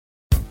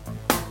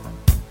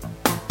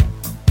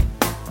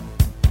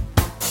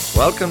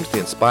Welcome to the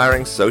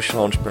Inspiring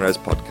Social Entrepreneurs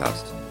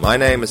podcast. My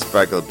name is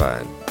Fergal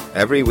Byrne.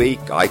 Every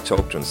week, I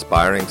talk to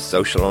inspiring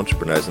social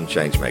entrepreneurs and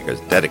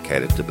changemakers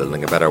dedicated to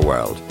building a better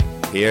world.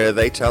 Here,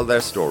 they tell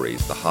their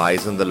stories, the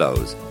highs and the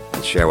lows,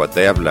 and share what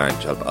they have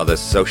learned to help other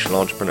social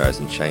entrepreneurs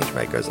and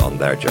changemakers on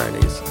their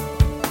journeys.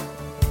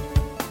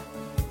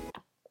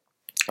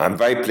 I'm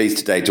very pleased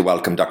today to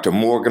welcome Dr.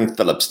 Morgan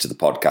Phillips to the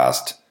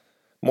podcast.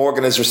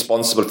 Morgan is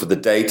responsible for the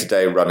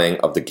day-to-day running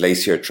of the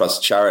Glacier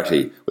Trust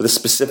charity with a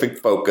specific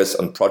focus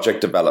on project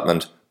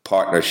development,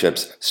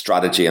 partnerships,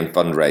 strategy and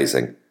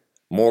fundraising.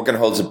 Morgan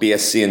holds a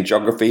BSc in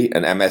Geography,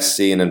 an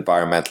MSc in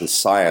Environmental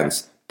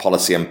Science,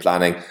 Policy and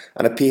Planning,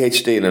 and a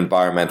PhD in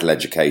Environmental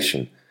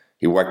Education.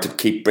 He worked at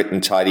Keep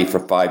Britain Tidy for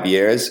 5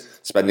 years,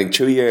 spending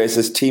 2 years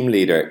as team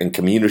leader in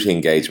community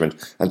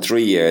engagement and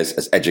 3 years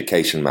as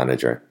education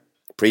manager.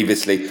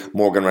 Previously,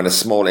 Morgan ran a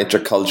small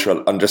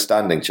intercultural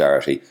understanding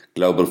charity,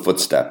 Global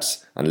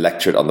Footsteps, and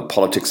lectured on the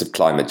politics of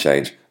climate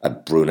change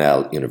at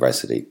Brunel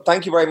University.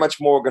 Thank you very much,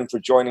 Morgan, for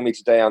joining me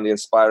today on the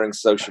Inspiring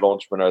Social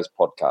Entrepreneurs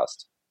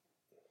podcast.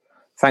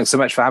 Thanks so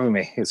much for having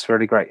me. It's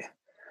really great.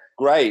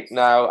 Great.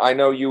 Now, I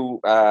know you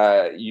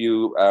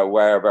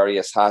wear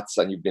various hats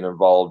and you've been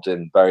involved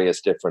in various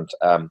different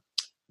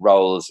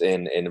roles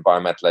in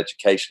environmental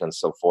education and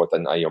so forth,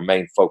 and your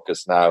main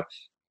focus now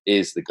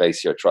is the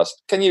Glacier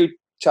Trust. Can you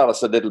tell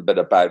us a little bit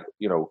about,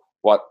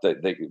 what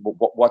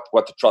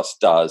the trust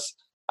does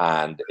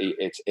and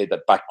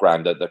the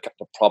background of the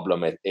problem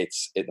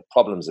the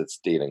problems it's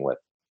dealing with?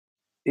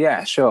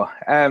 Yeah, sure.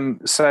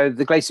 So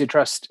the Glacier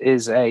Trust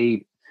is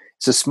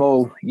it's a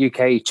small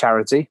UK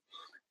charity.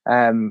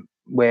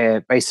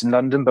 We're based in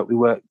London, but we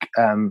work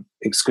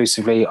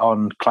exclusively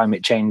on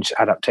climate change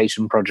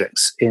adaptation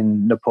projects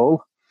in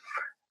Nepal.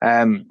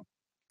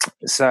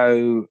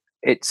 So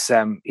it's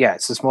a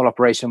small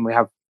operation. We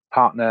have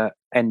partner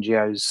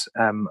NGOs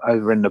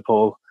over in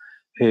Nepal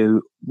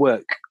who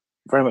work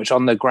very much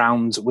on the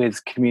ground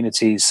with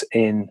communities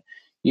in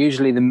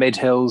usually the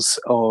mid-hills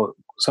or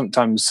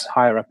sometimes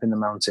higher up in the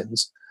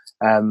mountains,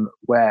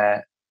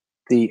 where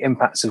the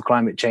impacts of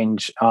climate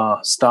change are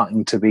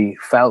starting to be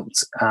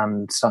felt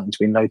and starting to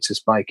be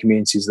noticed by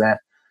communities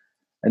there.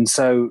 And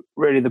so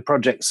really the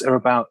projects are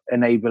about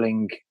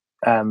enabling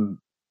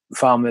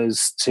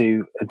farmers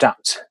to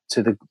adapt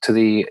to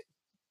the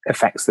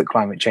effects that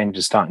climate change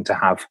is starting to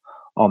have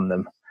on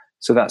them.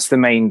 So that's the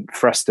main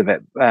thrust of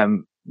it.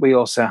 We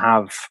also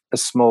have a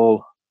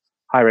small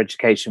higher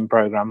education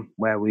program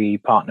where we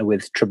partner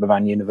with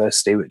Tribhuvan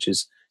University, which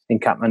is in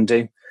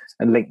Kathmandu,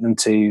 and link them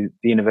to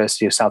the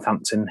University of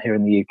Southampton here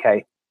in the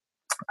UK.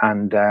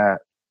 And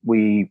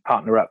we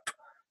partner up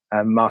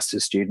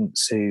master's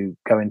students who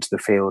go into the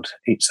field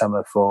each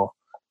summer for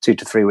 2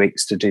 to 3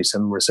 weeks to do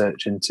some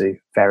research into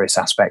various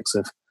aspects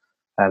of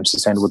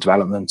sustainable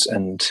development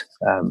and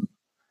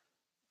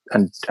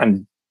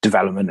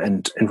development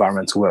and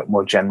environmental work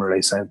more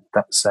generally. So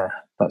that's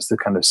the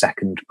kind of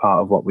second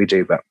part of what we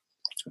do. But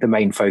the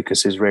main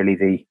focus is really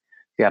the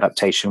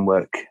adaptation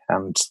work,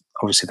 and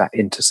obviously that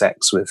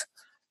intersects with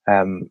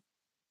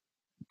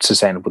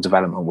sustainable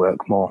development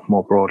work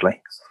more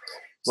broadly.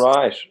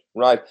 Right.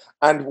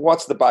 And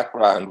what's the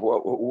background?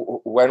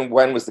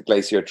 When was the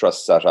Glacier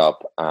Trust set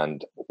up,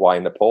 and why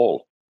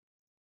Nepal?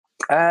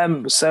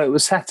 So it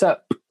was set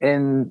up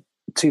in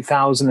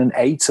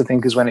 2008, I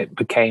think, is when it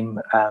became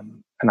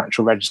an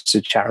actual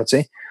registered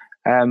charity.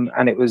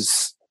 And it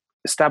was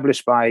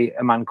established by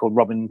a man called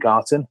Robin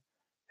Garton,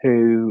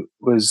 who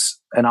was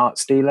an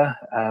arts dealer,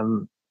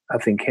 I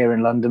think here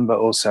in London, but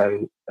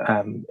also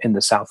in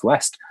the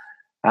Southwest,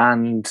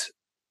 and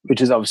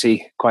which is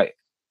obviously quite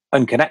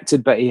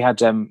unconnected, but he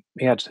had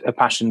a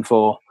passion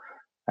for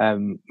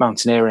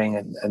mountaineering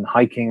and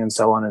hiking and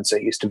so on. And so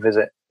he used to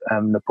visit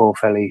Nepal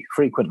fairly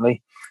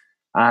frequently.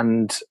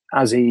 And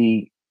as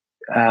he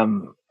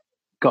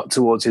got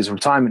towards his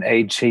retirement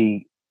age,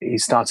 he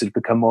started to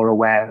become more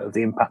aware of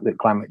the impact that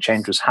climate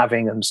change was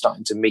having, and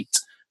starting to meet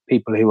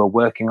people who were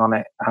working on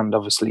it, and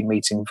obviously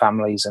meeting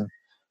families and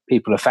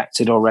people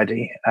affected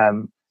already.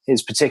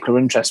 His particular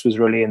interest was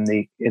really in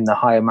the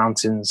higher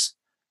mountains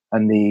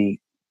and the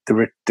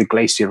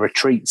glacier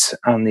retreats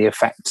and the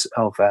effect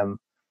of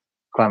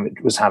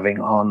climate was having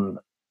on,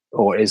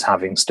 or is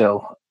having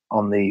still,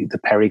 on the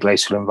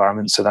periglacial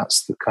environment. So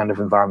that's the kind of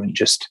environment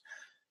just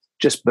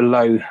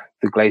below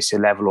the glacier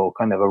level, or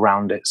kind of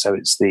around it. So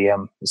it's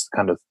the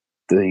kind of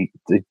the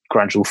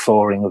gradual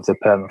thawing of the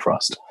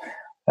permafrost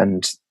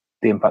and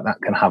the impact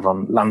that can have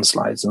on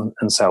landslides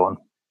and so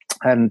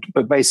on.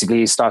 But basically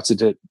he started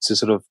to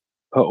sort of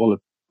put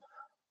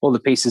all the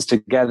pieces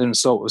together and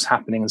saw what was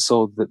happening, and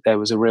saw that there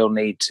was a real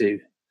need to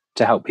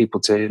help people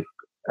to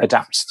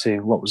adapt to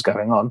what was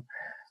going on.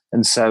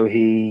 And so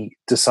he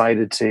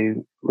decided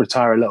to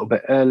retire a little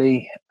bit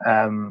early,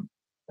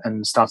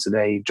 and started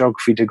a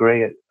geography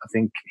degree. I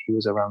think he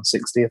was around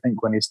 60, I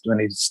think, when he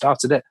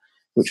started it,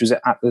 which was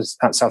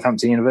at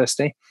Southampton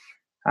University.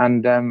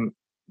 And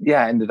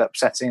ended up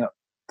setting up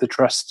the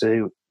trust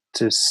to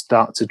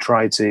start to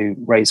try to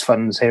raise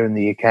funds here in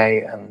the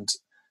UK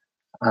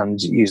and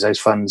use those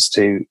funds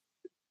to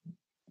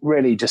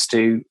really just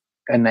to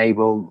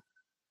enable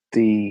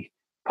the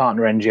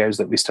partner NGOs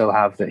that we still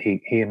have that he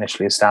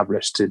initially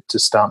established to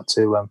start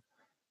to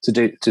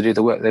do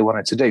the work they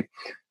wanted to do.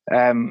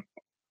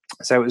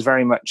 So it was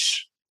very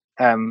much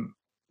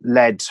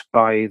led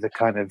by the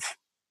kind of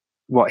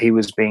what he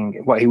was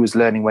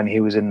learning when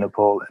he was in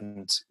Nepal,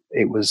 and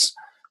it was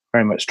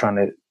very much trying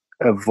to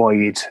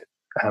avoid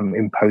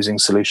imposing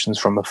solutions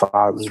from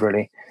afar. It was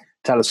really,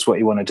 tell us what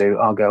you want to do,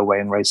 I'll go away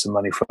and raise some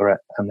money for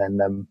it, and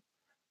then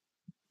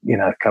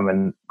come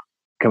and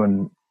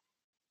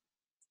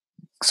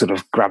sort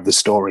of grab the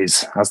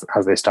stories as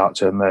they start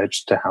to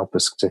emerge to help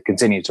us to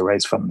continue to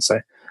raise funds. So,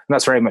 and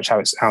that's very much how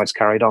it's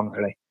carried on,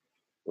 really.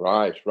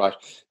 Right.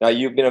 Now,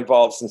 you've been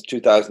involved since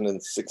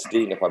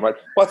 2016, if I'm right.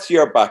 What's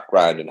your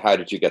background and how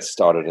did you get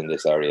started in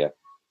this area?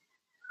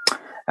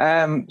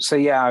 So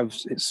yeah,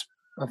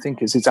 I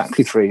think it's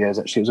exactly 3 years.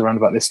 Actually, it was around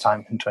about this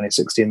time in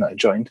 2016 that I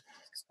joined.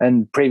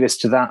 And previous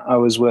to that, I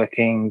was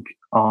working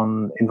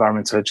on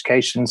environmental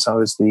education. So I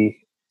was the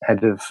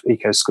head of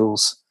Eco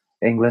Schools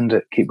England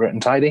at Keep Britain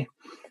Tidy,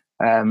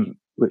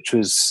 which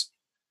was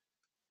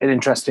an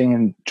interesting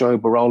and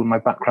enjoyable role. And my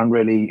background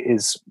really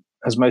has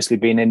mostly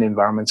been in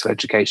environmental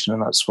education,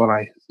 and that's what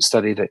I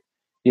studied at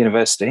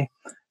university.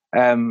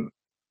 But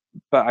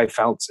I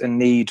felt a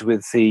need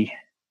with the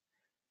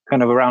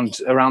kind of around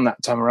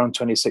that time, around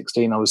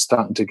 2016, I was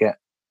starting to get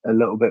a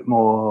little bit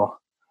more,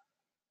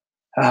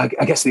 I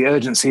guess the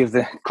urgency of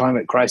the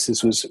climate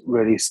crisis was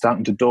really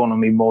starting to dawn on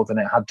me more than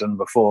it had done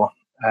before.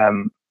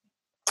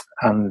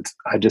 And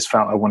I just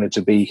felt I wanted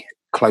to be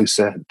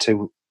closer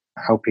to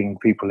helping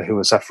people who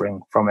were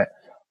suffering from it,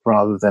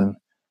 rather than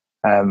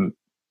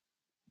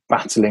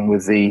battling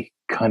with the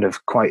kind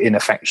of quite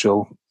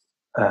ineffectual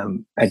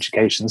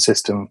education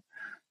system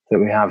that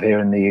we have here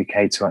in the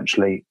UK to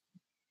actually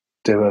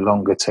do a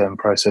longer term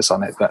process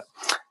on it. But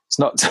it's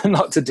not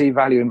to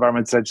devalue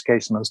environmental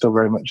education. I'm still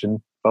very much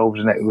involved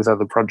in it with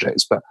other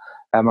projects, but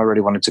I really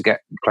wanted to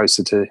get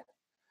closer to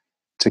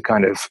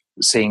kind of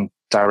seeing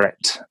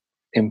direct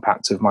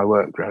impact of my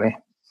work, really.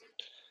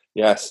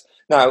 Yes.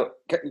 Now,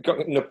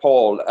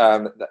 Nepal,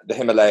 the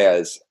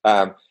Himalayas,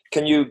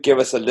 can you give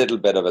us a little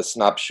bit of a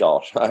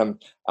snapshot?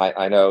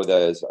 I know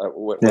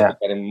we're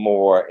getting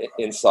more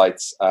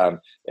insights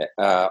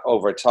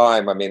over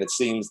time. I mean, it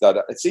seems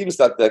that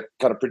the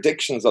kind of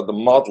predictions of the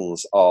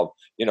models of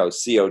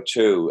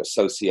CO2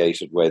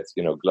 associated with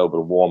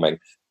global warming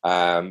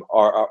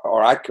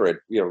are accurate,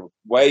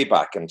 way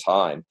back in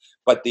time,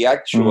 but the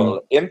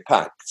actual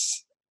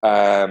impacts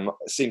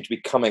seem to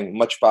be coming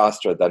much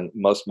faster than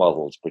most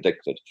models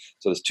predicted.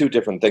 So there's two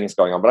different things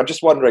going on. But I'm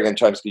just wondering, in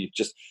terms of, you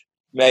just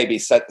maybe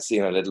set the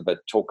scene a little bit,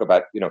 talk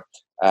about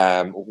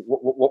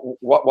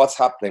what's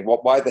happening,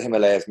 why the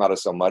Himalayas matter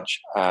so much,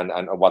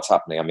 and what's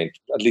happening. I mean,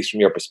 at least from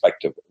your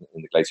perspective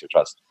in the Glacier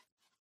Trust.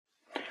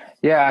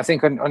 Yeah, I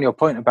think on your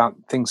point about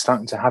things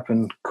starting to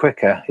happen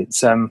quicker,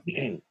 it's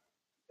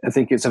I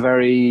think it's a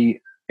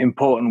very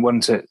important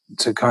one to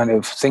kind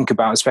of think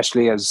about,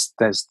 especially as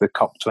there's the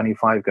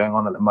COP25 going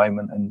on at the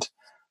moment. And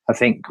I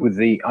think with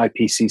the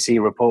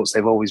IPCC reports,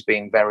 they've always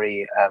been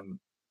very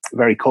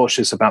very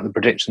cautious about the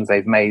predictions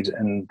they've made,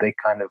 and they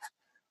kind of,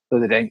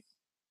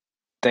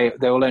 they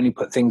will only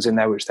put things in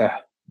there which they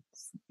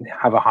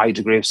have a high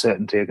degree of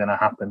certainty are going to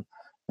happen.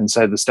 And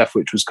so the stuff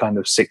which was kind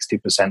of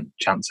 60%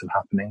 chance of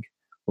happening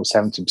or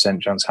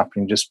 70% chance of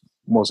happening just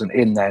wasn't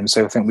in there. And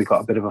so I think we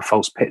got a bit of a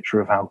false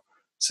picture of how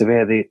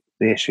severe the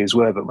issues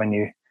were. But when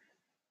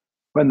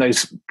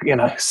those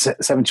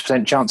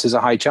 70% chance is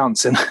a high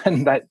chance,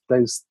 and that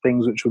those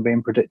things which were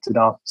being predicted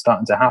are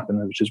starting to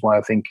happen, which is why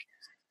I think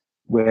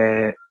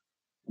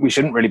we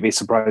shouldn't really be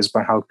surprised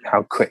by how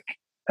quick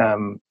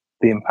the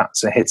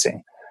impacts are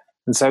hitting.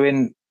 And so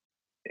in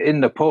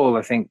Nepal,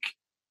 I think,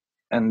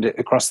 and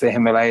across the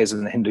Himalayas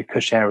and the Hindu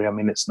Kush area, I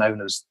mean, it's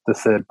known as the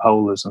third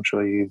pole, as I'm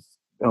sure you're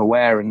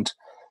aware, and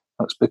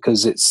that's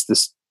because it's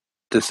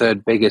the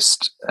third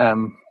biggest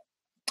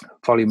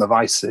volume of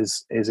ice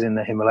is in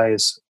the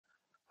Himalayas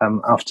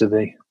after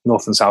the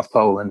North and South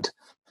Pole,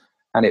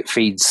 and it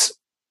feeds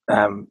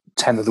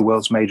 10 of the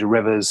world's major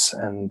rivers,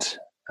 and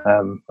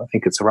I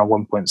think it's around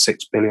 1.6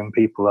 billion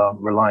people are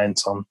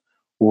reliant on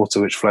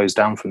water which flows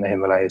down from the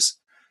Himalayas.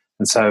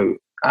 And so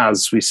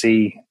as we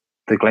see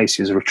the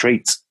glaciers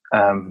retreat,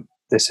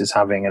 this is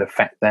having an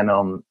effect then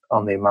on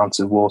the amount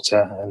of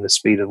water and the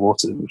speed of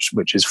water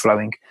which is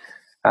flowing.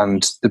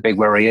 And the big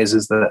worry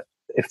is that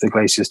if the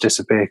glaciers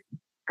disappear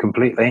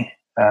completely,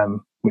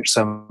 which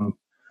some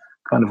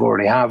kind of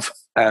already have,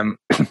 then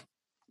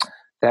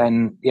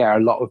a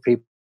lot of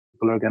people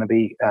are going to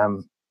be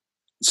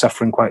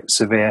suffering quite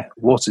severe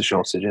water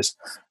shortages.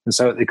 And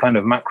so at the kind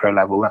of macro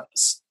level,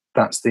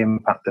 that's the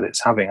impact that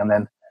it's having. And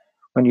then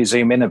when you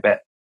zoom in a bit,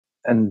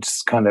 and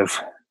kind of,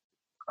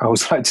 I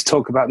always like to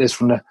talk about this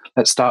from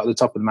let's start at the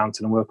top of the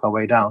mountain and work our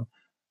way down.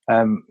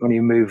 When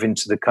you move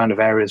into the kind of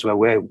areas where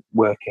we're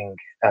working,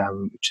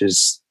 which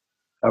is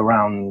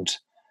around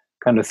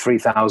kind of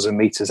 3,000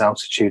 meters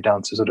altitude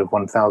down to sort of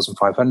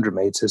 1,500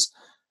 meters,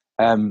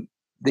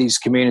 these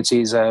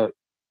communities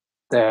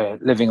they're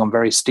living on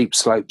very steep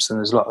slopes, and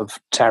there's a lot of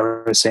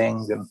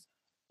terracing, and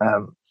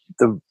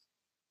The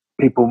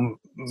people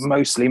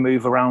mostly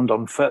move around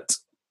on foot.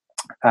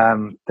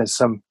 There's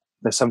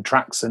some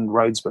tracks and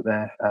roads, but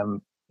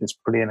it's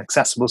pretty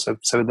inaccessible. So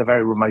they're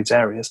very remote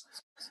areas,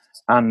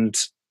 and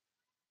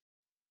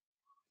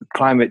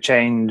climate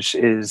change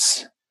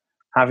is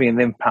having an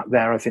impact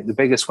there. I think the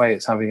biggest way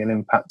it's having an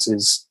impact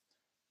is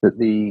that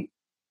the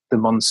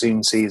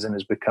monsoon season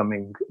is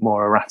becoming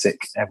more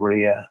erratic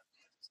every year,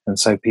 and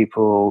so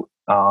people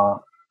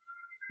are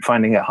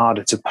finding it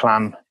harder to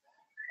plan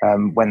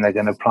when they're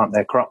going to plant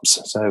their crops.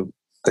 So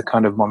the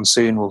kind of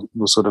monsoon will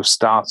sort of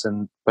start,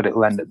 but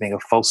it'll end up being a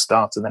false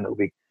start, and then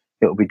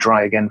it'll be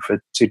dry again for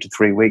 2 to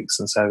 3 weeks,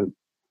 and so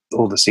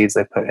all the seeds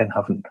they put in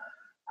haven't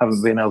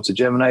been able to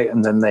germinate,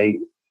 and then they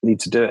need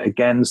to do it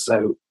again.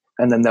 So,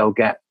 and then they'll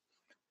get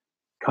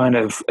kind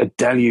of a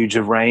deluge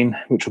of rain,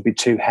 which will be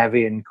too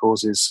heavy and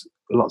causes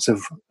lots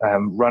of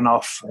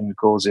runoff and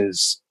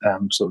causes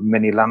sort of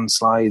mini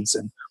landslides,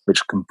 and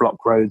which can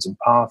block roads and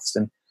paths,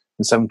 and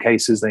in some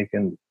cases they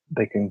can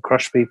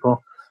crush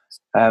people.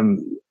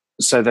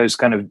 So those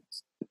kind of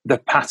the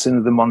pattern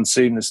of the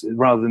monsoon is,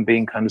 rather than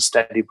being kind of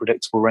steady,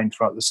 predictable rain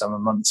throughout the summer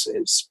months,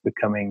 it's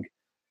becoming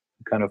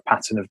a kind of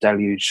pattern of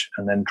deluge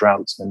and then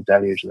droughts and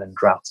deluge and then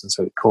droughts, and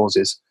so it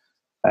causes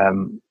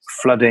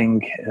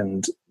flooding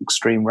and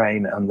extreme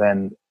rain, and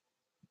then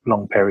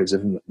long periods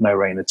of no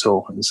rain at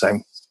all. And so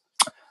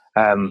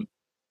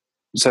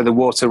the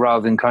water,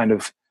 rather than kind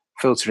of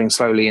filtering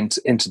slowly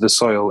into the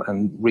soil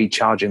and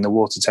recharging the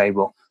water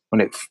table,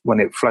 when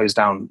it flows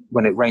down,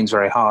 when it rains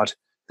very hard,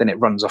 then it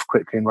runs off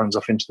quickly and runs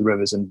off into the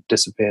rivers and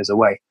disappears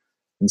away.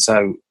 And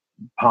so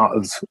part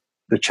of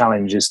the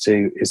challenge is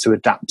to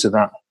adapt to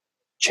that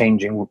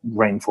changing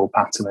rainfall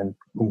pattern and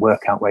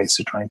work out ways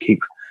to try and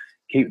keep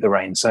the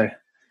rain. So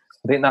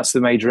I think that's the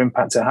major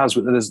impact it has.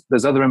 But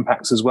there's other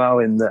impacts as well,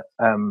 in that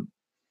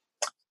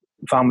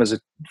farmers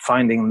are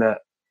finding that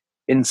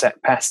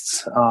insect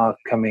pests are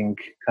coming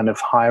kind of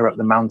higher up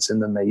the mountain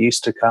than they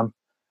used to come,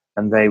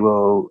 and they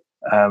will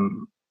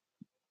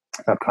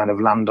kind of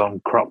land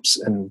on crops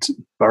and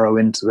burrow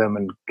into them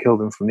and kill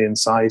them from the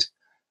inside.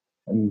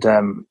 And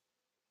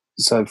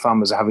so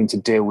farmers are having to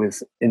deal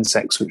with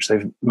insects which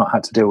they've not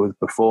had to deal with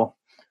before,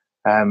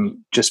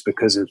 just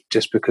because of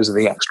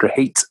the extra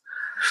heat.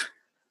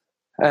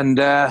 And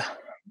I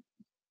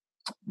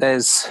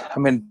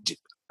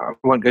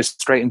won't go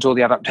straight into all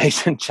the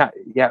adaptation chat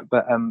yet,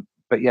 but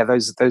yeah,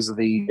 those are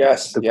the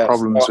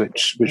problems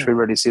which we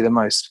really see the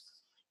most.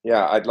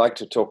 Yeah, I'd like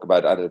to talk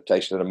about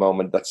adaptation in a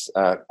moment. That's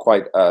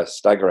quite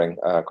staggering,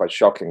 quite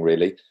shocking,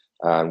 really,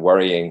 and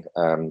worrying.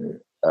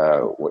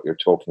 What you're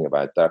talking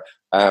about there,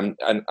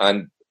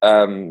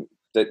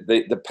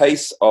 the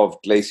pace of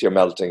glacier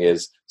melting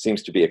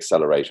seems to be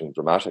accelerating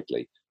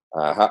dramatically.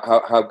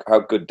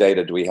 How good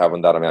data do we have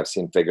on that? I mean, I've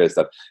seen figures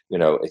that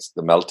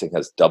the melting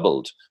has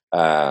doubled.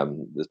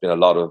 There's been a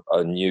lot of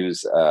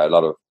news, a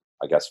lot of,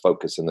 I guess,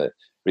 focus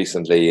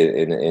recently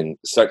in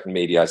certain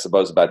media, I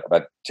suppose, about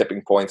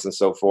tipping points and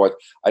so forth.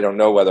 I don't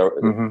know whether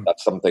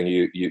that's something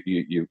you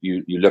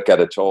look at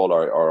at all,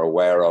 or are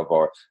aware of,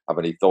 or have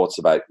any thoughts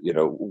about.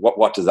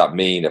 What does that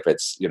mean if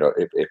it's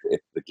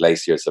if the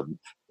glaciers have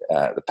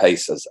the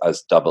pace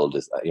has doubled?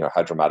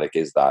 How dramatic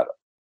is that?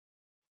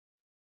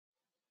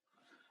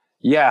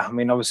 Yeah, I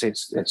mean, obviously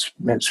it's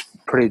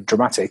pretty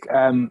dramatic.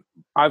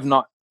 I've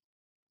not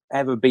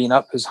ever been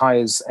up as high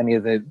as any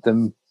of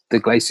the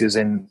glaciers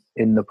in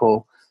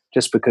Nepal,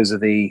 just because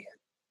of the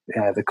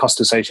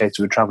cost associated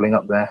with traveling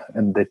up there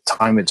and the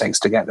time it takes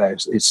to get there.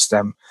 It's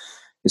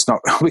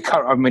not. We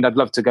can't. I mean, I'd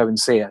love to go and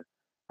see it,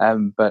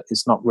 but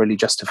it's not really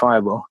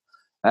justifiable.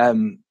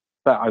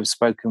 But I've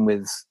spoken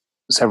with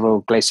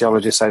several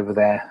glaciologists over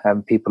there,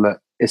 people at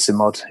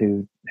ICIMOD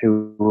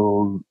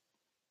who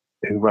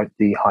wrote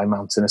the High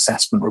Mountain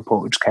Assessment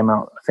Report, which came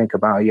out, I think,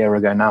 about a year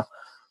ago now,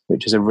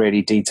 which is a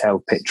really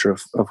detailed picture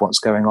of what's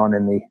going on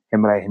in the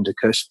Himalaya Hindu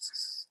Kush.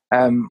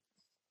 And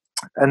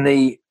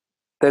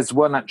there's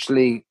one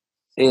actually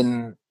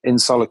in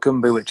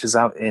Solakhumbu, which is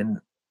out in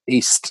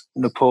East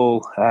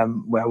Nepal,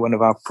 where one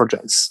of our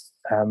projects,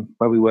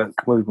 where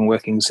we've been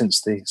working since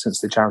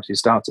the charity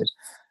started.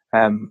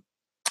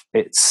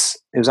 It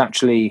was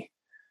actually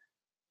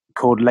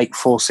called Lake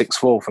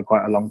 464 for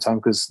quite a long time,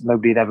 because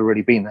nobody had ever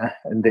really been there,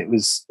 and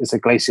it's a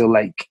glacial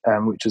lake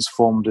which has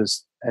formed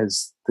as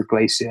the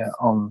glacier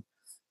on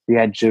the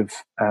edge of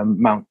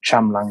Mount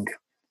Chamlang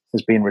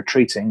has been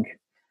retreating.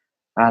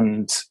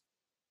 And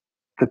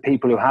the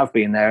people who have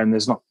been there, and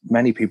there's not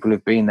many people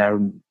who've been there,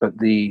 but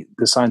the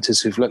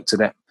scientists who've looked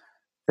at it,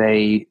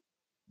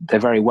 they're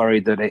very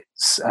worried that it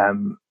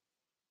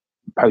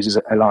poses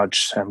a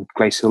large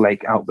glacial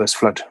lake outburst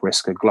flood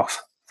risk, a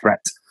GLOF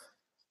threat,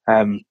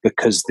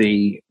 because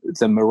the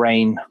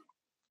moraine,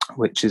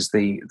 which is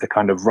the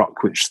kind of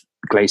rock which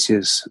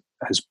glaciers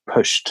has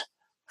pushed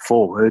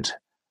forward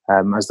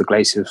as the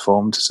glacier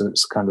formed, so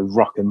it's kind of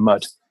rock and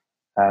mud.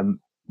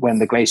 When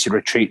the glacier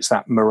retreats,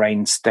 that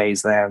moraine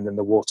stays there, and then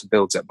the water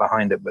builds up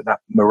behind it. But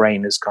that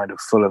moraine is kind of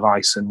full of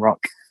ice and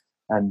rock,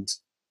 and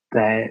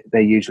they're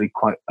usually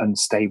quite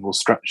unstable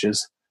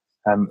structures,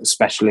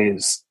 especially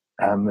as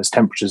as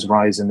temperatures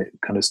rise, and it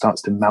kind of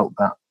starts to melt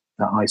that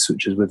ice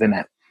which is within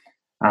it,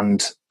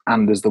 and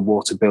as the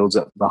water builds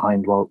up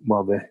behind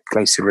while the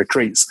glacier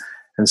retreats.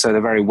 And so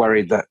they're very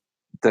worried that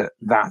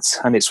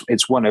and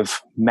it's one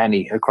of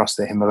many across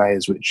the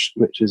Himalayas which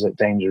is at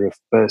danger of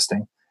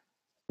bursting.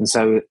 And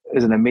so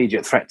as an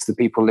immediate threat to the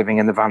people living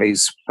in the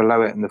valleys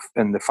below it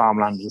and the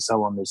farmland and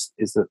so on is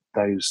that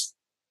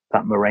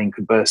that moraine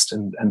could burst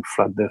and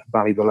flood the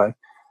valley below.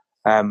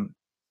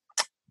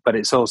 But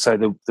it's also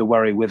the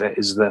worry with it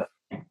is that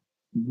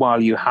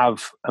while you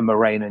have a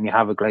moraine and you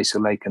have a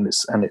glacial lake and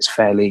it's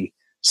fairly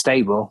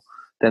stable,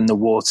 then the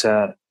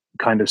water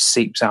kind of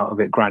seeps out of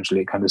it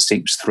gradually. It kind of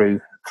seeps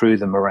through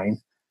the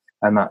moraine,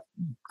 and that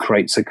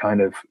creates a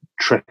kind of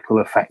trickle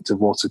effect of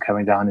water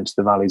coming down into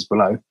the valleys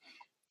below,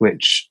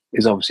 which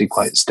is obviously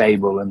quite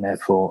stable and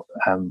therefore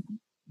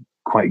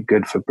quite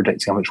good for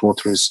predicting how much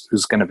water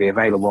is going to be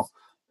available.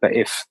 But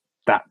if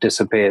that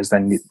disappears,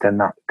 then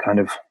that kind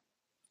of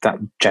that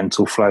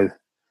gentle flow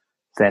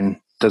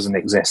then doesn't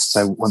exist.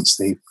 So once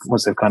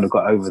they've kind of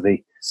got over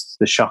the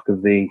shock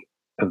of the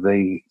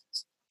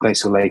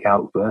glacial lake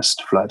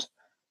outburst flood,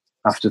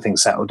 after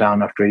things settle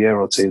down after a year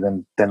or two,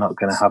 then they're not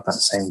going to have that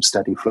same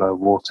steady flow of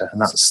water,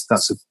 and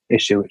that's an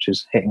issue which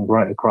is hitting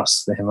right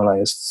across the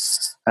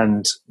Himalayas.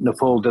 And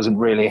Nepal doesn't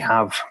really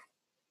have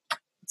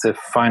the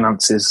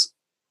finances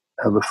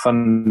or the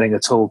funding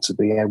at all to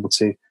be able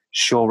to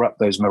shore up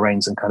those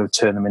moraines and kind of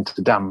turn them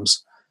into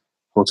dams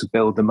or to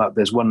build them up.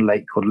 There's one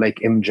lake called Lake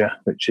Imja,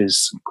 which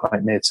is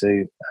quite near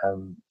to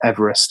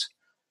Everest,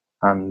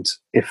 and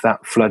if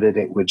that flooded,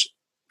 it would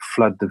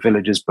flood the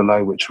villages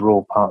below, which are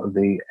all part of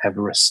the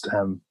Everest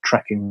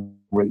trekking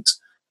route.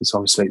 So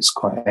obviously it's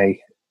quite a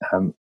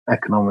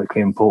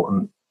economically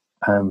important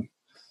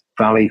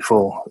valley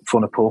for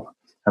Nepal,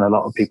 and a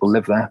lot of people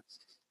live there.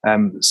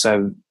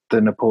 So the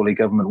Nepali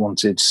government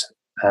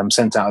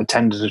sent out a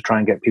tender to try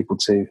and get people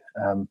to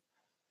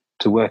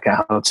work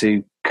out how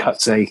to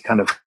cut a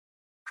kind of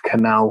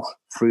canal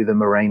through the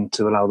moraine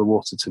to allow the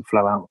water to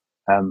flow out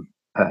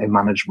at a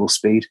manageable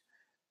speed.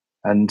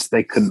 And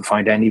they couldn't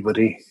find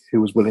anybody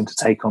who was willing to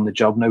take on the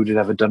job. Nobody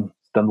had ever done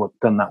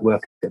that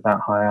work at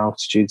that high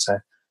altitude, so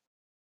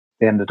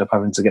they ended up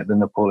having to get the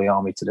Nepali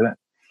army to do it.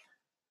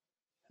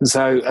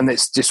 And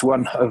it's just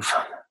one of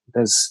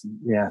there's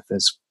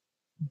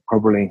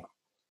probably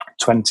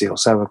 20 or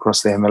so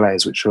across the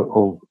Himalayas which are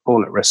all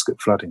at risk of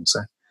flooding.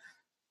 So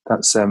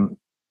that's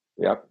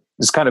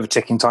it's kind of a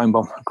ticking time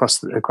bomb across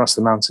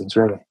the mountains,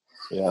 really.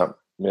 Yeah.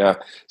 Yeah.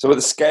 So with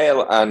the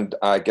scale and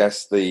I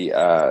guess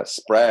the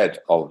spread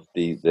of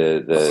these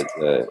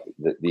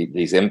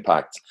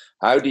impacts,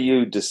 how do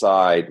you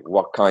decide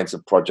what kinds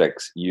of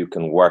projects you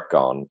can work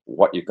on,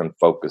 what you can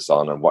focus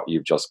on, and what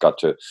you've just got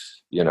to,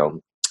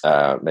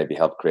 maybe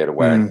help create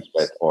awareness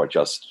with, or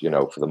just,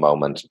 for the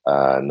moment,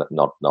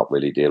 not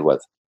really deal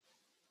with?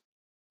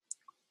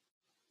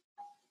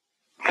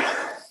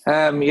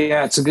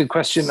 Yeah, it's a good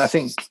question. I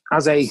think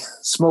as a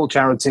small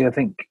charity, I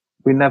think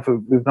we've not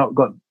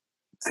got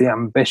the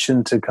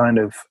ambition to kind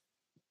of,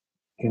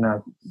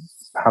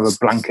 have a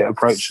blanket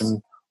approach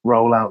and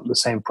roll out the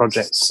same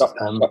projects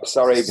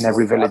in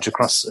every village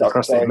across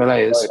the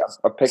Himalayas. Sorry,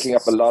 I'm picking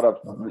up a lot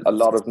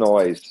of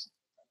noise.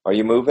 Are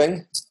you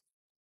moving?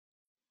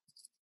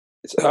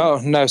 Oh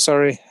no,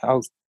 sorry.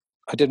 I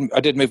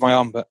did move my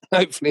arm, but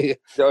hopefully.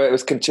 So it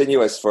was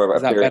continuous for a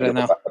period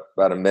of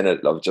about a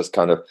minute. Of just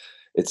kind of,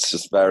 it's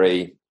just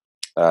very,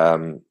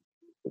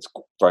 it's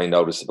very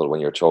noticeable when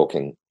you're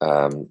talking.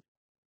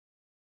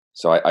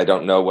 So I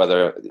don't know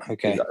whether.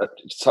 Okay.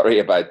 Sorry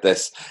about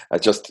this.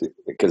 Just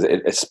because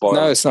it's spoiled.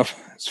 No, it's not.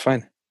 It's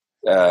fine.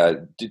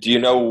 Do you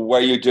know where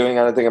you're doing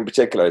anything in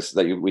particular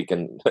so that we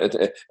can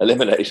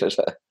eliminate it?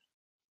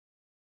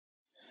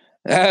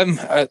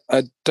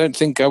 I don't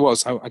think I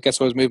was. I guess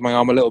I was moving my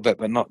arm a little bit,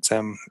 but not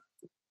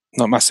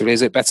massively.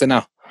 Is it better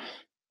now?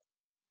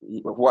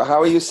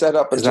 How are you set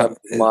up in terms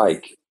of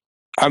mic?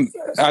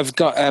 I've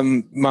got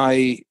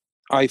my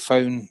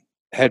iPhone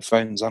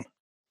headphones on.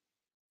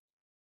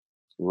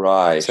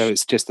 Right. So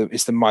it's just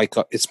it's the mic.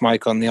 It's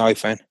mic on the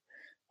iPhone,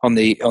 on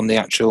the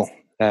actual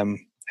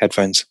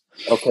headphones.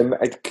 Okay,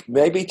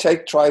 maybe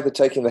try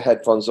taking the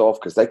headphones off,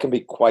 because they can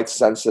be quite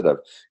sensitive.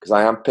 Because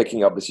I am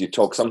picking up as you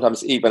talk.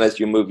 Sometimes even as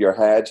you move your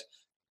head,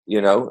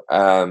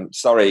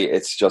 Sorry,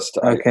 it's just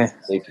okay. I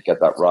need to get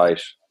that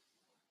right.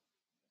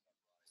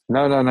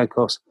 No, of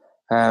course.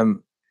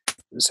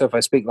 So if I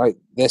speak like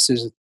this,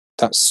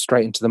 that's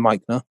straight into the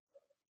mic now?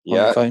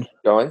 Yeah, on the phone.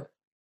 Going.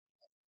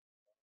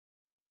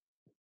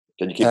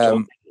 Can you keep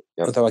talking?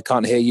 Yeah. Although I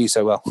can't hear you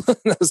so well.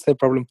 That's the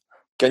problem.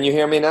 Can you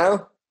hear me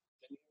now?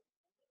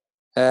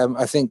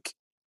 I think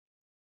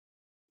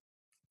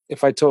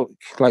if I talk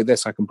like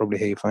this, I can probably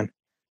hear you fine.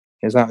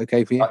 Is that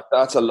okay for you?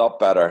 That's a lot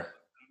better.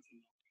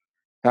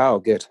 Oh,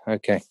 good.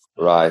 Okay.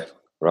 Right.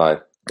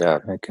 Yeah.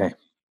 Okay.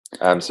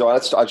 So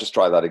I'll just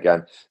try that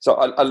again.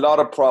 So a lot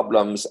of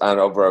problems and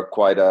over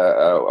quite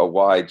a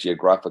wide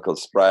geographical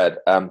spread.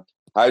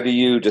 How do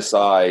you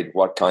decide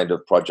what kind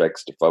of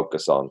projects to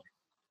focus on?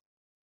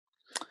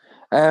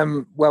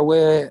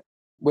 Well,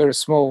 we're a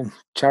small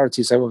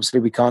charity, so obviously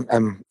we can't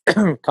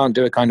can't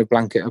do a kind of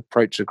blanket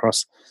approach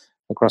across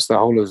the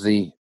whole of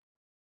the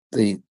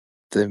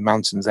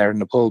mountains there in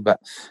Nepal. But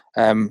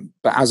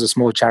as a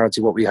small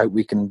charity, what we hope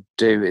we can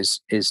do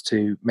is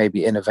to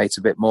maybe innovate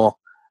a bit more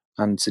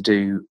and to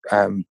do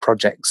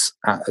projects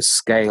at a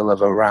scale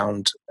of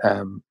around.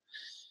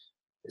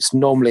 It's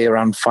normally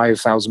around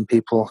 5,000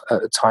 people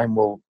at a time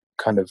will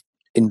kind of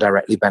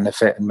indirectly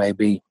benefit, and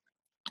maybe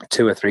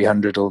 200 or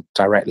 300 will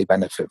directly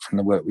benefit from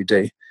the work we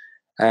do.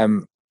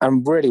 And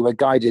really, we're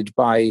guided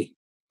by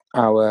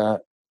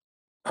our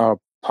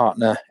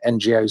partner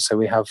NGOs. So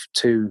we have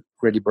two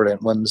really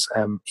brilliant ones,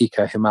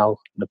 Eco Himal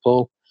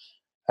Nepal,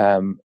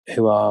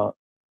 who are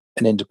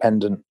an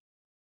independent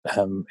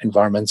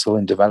environmental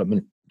and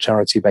development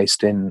charity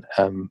based in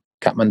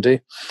Kathmandu,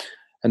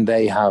 and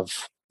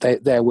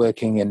they're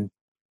working in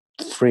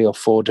 3 or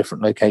 4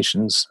 different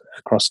locations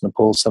across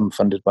Nepal, some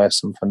funded by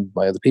us, some funded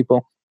by other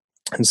people.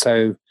 And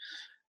so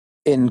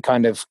in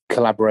kind of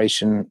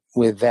collaboration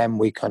with them,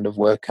 we kind of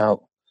work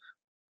out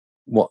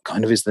what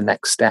kind of is the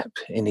next step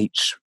in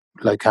each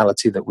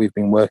locality that we've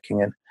been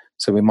working in.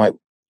 So we might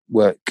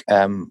work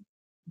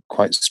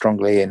quite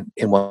strongly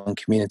in one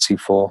community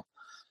for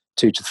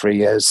 2 to 3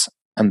 years,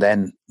 and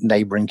then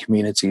neighbouring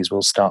communities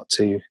will start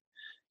to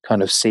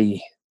kind of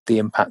see the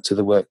impact of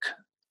the work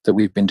that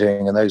we've been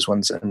doing in those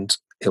ones, and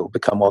it will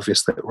become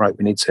obvious that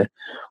we need to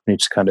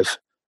kind of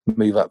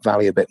move up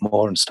valley a bit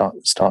more and start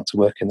to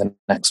work in the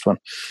next one.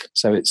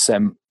 So it's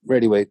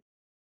really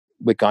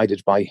we're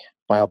guided by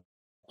our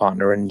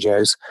partner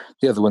NGOs.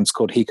 The other one's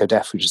called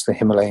HECODEF, which is the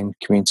Himalayan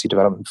Community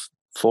Development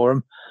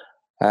Forum,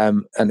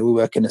 and we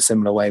work in a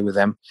similar way with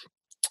them.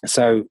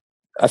 So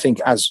I think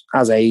as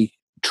a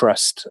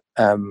trust,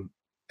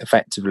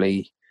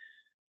 effectively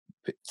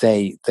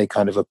they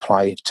kind of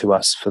apply to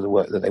us for the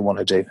work that they want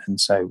to do, and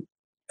so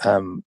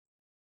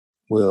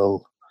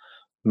we'll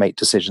make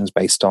decisions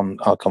based on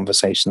our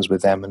conversations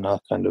with them, and our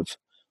kind of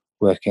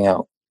working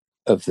out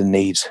of the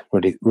need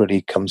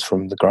really comes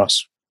from the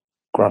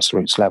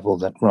grassroots level,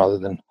 that rather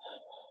than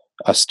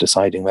us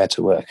deciding where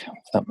to work,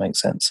 if that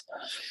makes sense.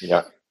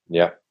 Yeah.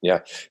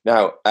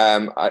 Now,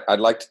 I'd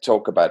like to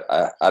talk about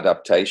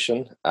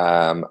adaptation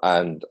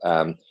and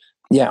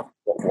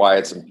why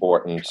it's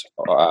important,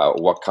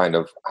 what kind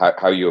of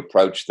how you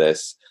approach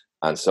this,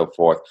 and so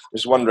forth. I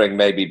was wondering,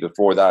 maybe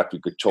before that, we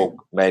could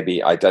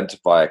maybe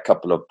identify a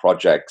couple of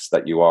projects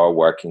that you are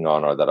working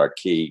on or that are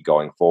key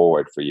going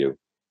forward for you.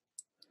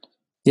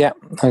 Yeah.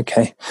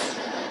 Okay.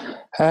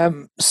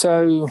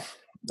 So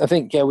I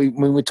think,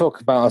 when we talk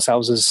about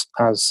ourselves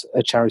as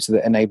a charity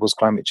that enables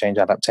climate change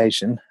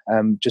adaptation,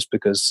 just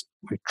because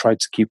we've tried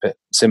to keep it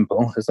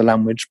simple as the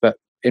language, but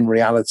in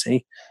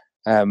reality,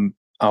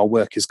 our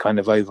work is kind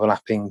of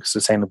overlapping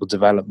sustainable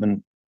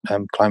development,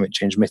 climate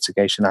change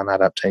mitigation, and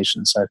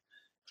adaptation. So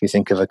if you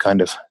think of a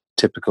kind of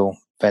typical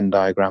Venn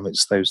diagram,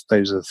 it's those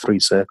are the 3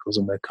 circles,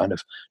 and we're kind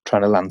of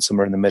trying to land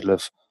somewhere in the middle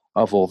of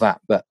all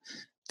that. But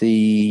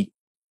the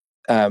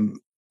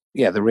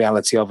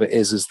reality of it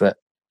is that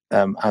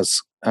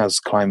as the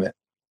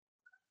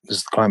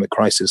climate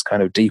crisis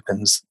kind of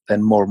deepens,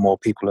 then more and more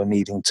people are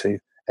needing to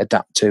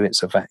adapt to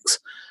its effects,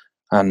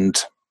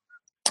 and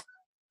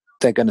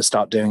they're going to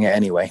start doing it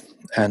anyway.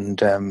 And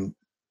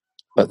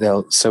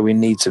so we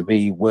need to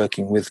be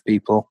working with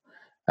people.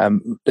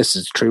 This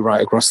is true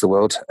right across the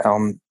world,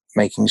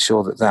 making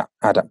sure that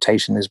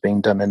adaptation is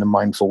being done in a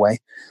mindful way.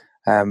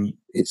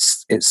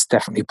 It's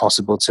definitely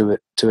possible to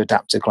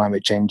adapt to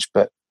climate change,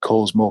 but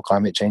cause more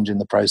climate change in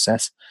the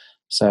process.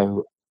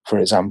 So, for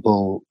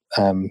example,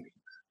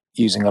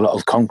 using a lot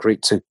of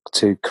concrete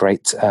to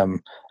create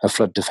a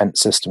flood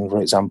defense system,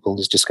 for example,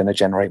 is just going to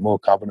generate more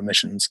carbon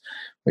emissions,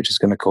 which is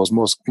going to cause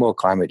more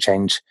climate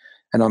change.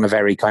 And on a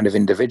very kind of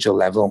individual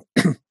level,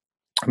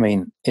 I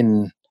mean,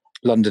 in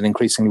London,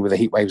 increasingly with the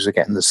heat waves we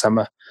get in the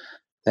summer,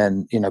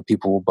 then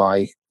people will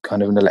buy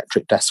kind of an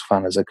electric desk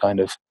fan as a kind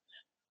of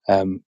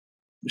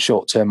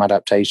short-term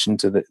adaptation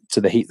to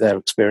the heat they're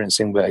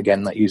experiencing. But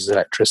again, that uses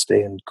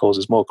electricity and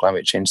causes more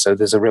climate change. So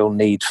there's a real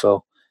need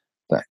for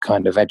that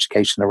kind of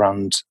education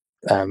around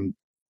the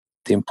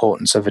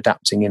importance of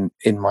adapting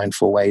in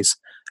mindful ways,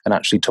 and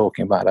actually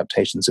talking about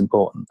adaptation is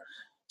important.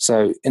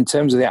 So in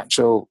terms of the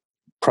actual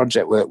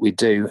project work we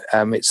do,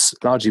 it's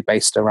largely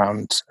based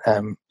around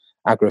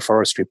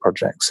agroforestry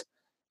projects.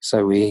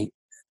 So we,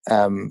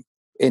 in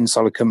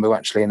Solukhumbu,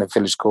 actually in a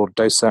village called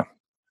Dosa,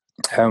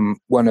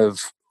 one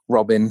of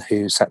Robin,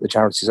 who set the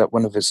charities up,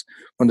 one of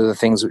the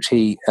things which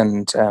he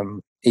and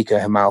Eco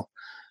Himal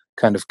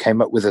kind of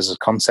came up with as a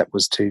concept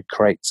was to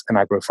create an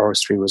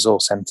agroforestry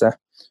resource centre,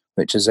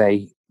 which is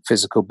a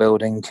physical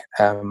building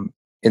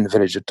in the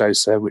village of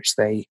Dosa,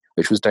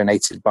 which was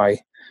donated by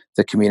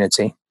the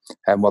community.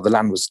 The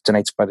land was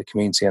donated by the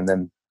community, and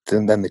then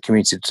the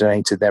community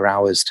donated their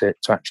hours to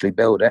actually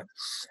build it.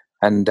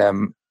 And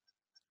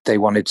they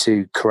wanted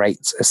to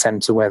create a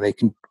centre where they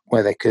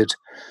could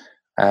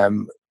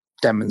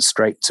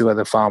demonstrate to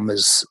other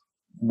farmers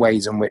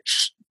ways in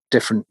which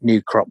different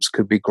new crops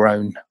could be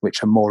grown,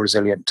 which are more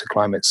resilient to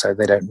climate, so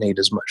they don't need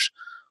as much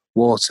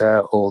water,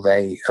 or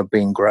they are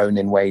being grown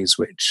in ways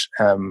which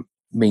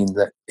mean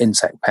that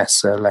insect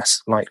pests are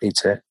less likely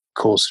to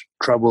cause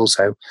trouble.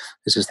 So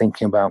this is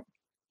thinking about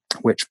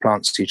which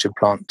plants you should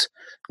plant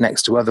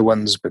next to other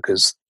ones,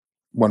 because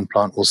one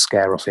plant will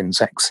scare off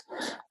insects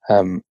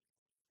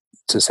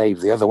to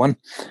save the other one.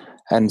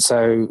 And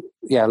so,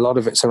 yeah, a lot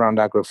of it's around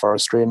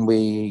agroforestry, and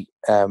we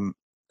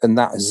and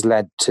that has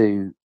led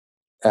to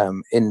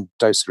in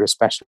Docera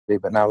especially,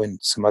 but now in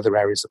some other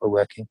areas that we're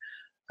working,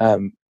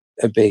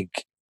 a big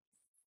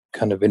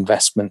kind of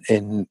investment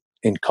in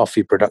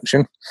coffee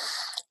production.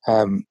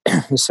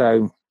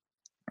 So,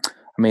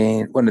 I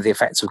mean, one of the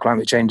effects of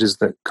climate change is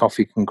that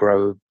coffee can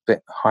grow a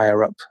bit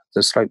higher up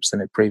the slopes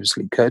than it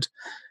previously could.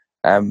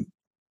 And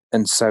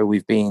so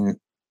we've been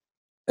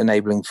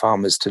enabling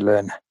farmers to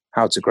learn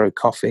how to grow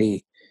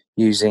coffee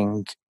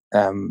using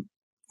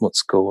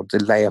what's called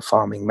the layer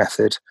farming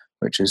method,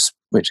 which is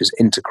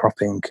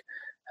intercropping.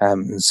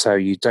 And so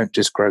you don't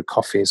just grow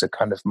coffee as a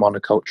kind of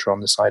monoculture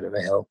on the side of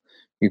a hill.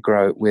 You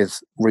grow it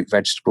with root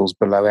vegetables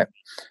below it,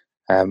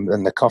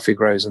 and the coffee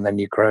grows, and then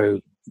you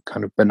grow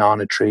kind of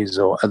banana trees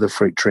or other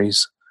fruit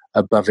trees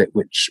above it,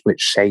 which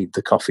shade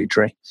the coffee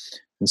tree.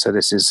 And so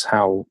this is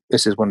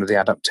one of the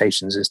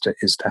adaptations is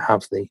to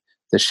have the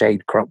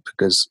shade crop,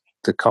 because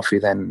the coffee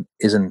then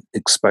isn't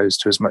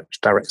exposed to as much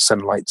direct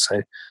sunlight,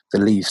 so the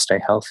leaves stay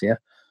healthier.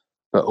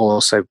 But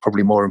also,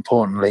 probably more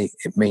importantly,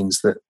 it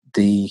means that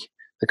the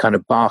kind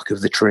of bark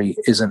of the tree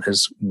isn't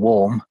as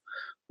warm,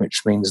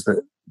 which means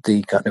that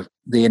the kind of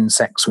the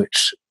insects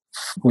which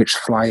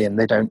fly in,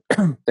 they don't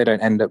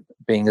end up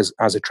being as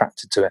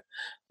attracted to it.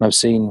 And I've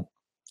seen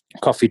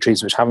coffee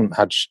trees which haven't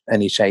had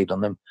any shade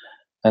on them,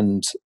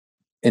 and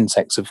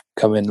insects have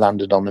come in,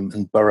 landed on them,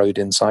 and burrowed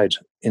inside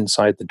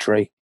the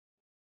tree,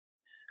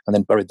 and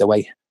then burrowed their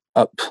way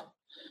up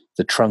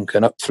the trunk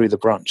and up through the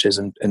branches,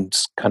 and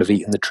kind of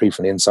eaten the tree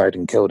from the inside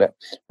and killed it,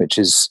 which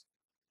is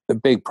a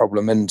big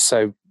problem. And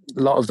so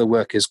a lot of the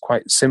work is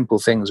quite simple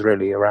things,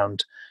 really,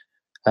 around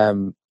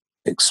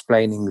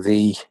explaining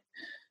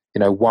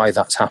why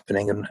that's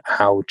happening, and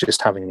how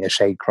just having a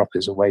shade crop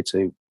is a way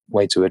to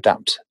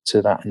adapt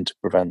to that and to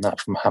prevent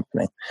that from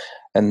happening.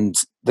 And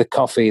the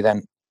coffee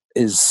then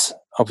is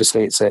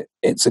obviously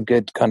it's a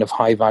good kind of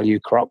high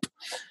value crop.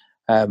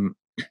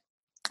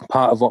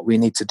 Part of what we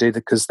need to do,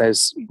 because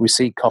we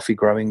see coffee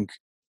growing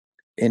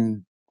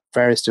in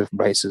various different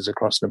places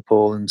across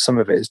Nepal, and some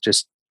of it has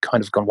just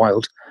kind of gone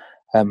wild,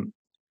 and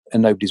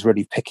nobody's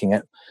really picking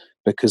it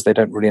because they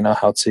don't really know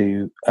how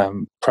to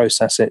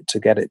process it to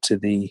get it to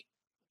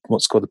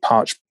what's called the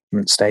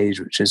parchment stage,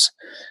 which is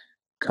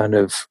kind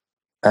of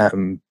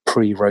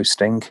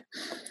pre-roasting,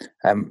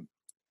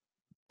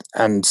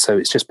 and so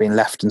it's just been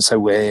left. And so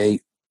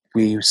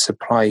we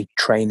supply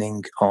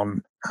training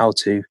on how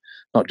to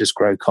not just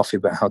grow coffee,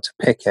 but how to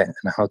pick it,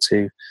 and how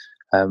to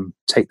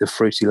take the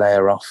fruity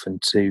layer off,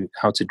 and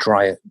how to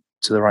dry it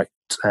to the right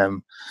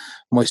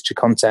moisture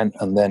content,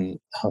 and then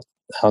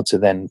how to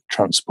then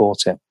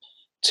transport it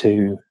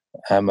to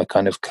a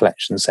kind of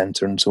collection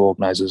center and to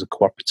organize as a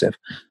cooperative.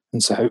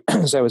 And so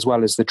as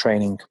well as the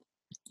training,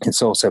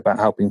 it's also about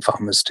helping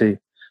farmers to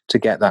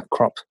get that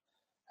crop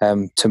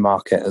to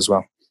market as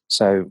well.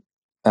 So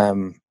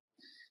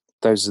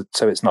this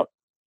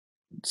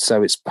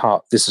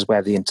is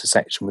where the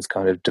intersection with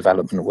kind of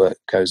development work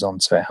goes on.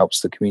 So it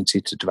helps the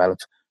community to develop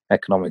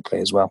economically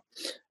as well.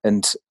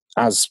 And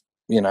as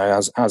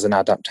an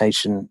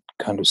adaptation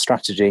kind of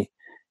strategy,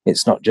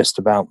 it's not just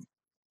about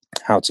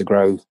how to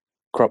grow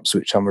crops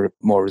which are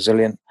more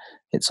resilient.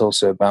 It's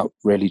also about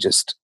really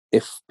just,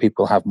 if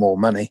people have more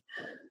money,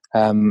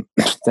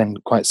 then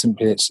quite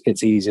simply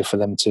it's easier for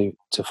them to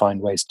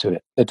find ways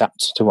to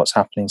adapt to what's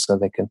happening, so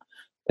they can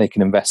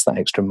invest that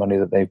extra money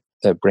that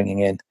they're bringing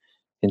in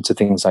into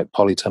things like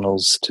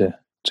polytunnels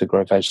to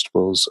grow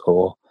vegetables,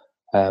 or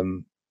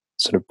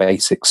sort of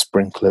basic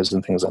sprinklers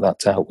and things like that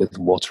to help with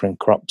watering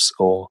crops,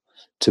 or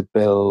to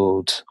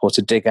build or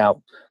to dig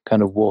out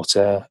kind of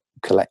water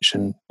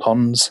collection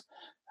ponds,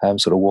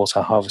 sort of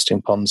water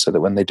harvesting ponds, so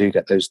that when they do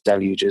get those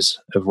deluges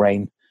of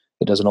rain,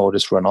 it doesn't all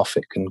just run off.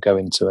 It can go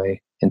into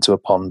a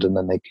pond, and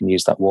then they can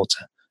use that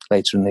water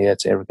later in the year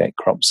to irrigate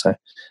crops.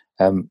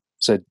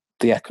 So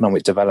the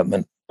economic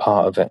development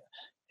part of it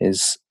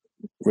is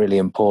really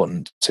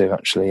important to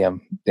actually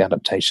the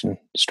adaptation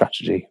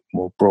strategy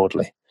more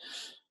broadly.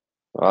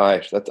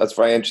 Right, that's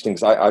very interesting,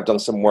 because I've done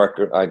some work.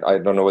 I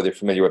don't know whether you're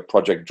familiar with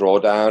Project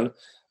Drawdown.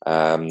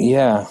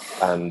 Yeah,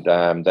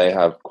 and they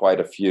have quite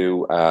a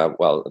few.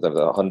 Well, there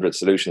are 100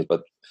 solutions,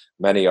 but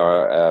many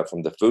are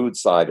from the food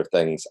side of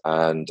things,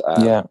 and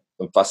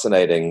some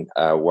fascinating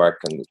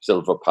work in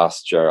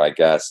silvopasture, I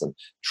guess, and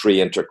tree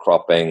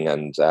intercropping,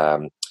 and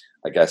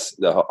I guess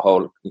the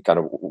whole kind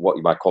of what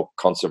you might call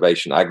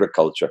conservation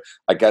agriculture.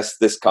 I guess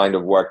this kind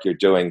of work you're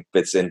doing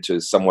fits into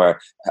somewhere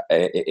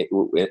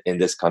in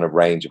this kind of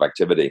range of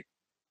activity.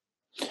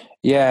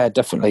 Yeah,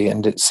 definitely,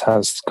 and it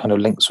has kind of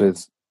links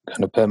with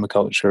kind of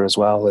permaculture as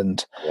well,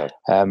 and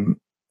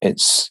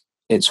it's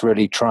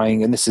really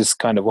trying, and this is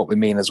kind of what we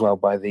mean as well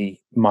by the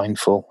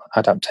mindful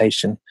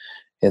adaptation,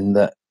 in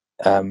that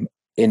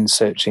in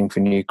searching for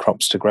new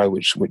crops to grow,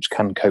 which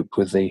can cope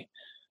with the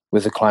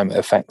climate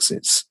effects,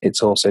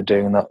 it's also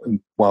doing that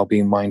while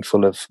being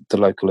mindful of the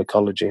local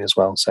ecology as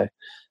well. So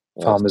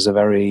farmers are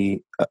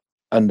very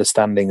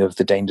understanding of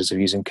the dangers of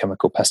using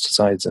chemical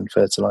pesticides and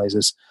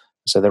fertilizers.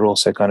 So they're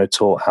also kind of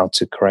taught how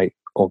to create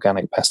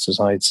organic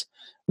pesticides.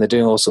 And they're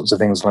doing all sorts of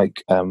things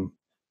like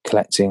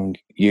collecting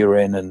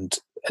urine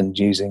and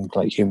using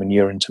like human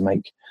urine to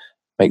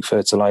make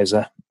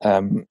fertilizer.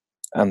 And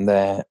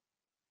they're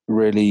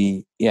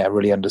really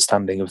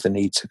understanding of the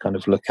need to kind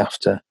of look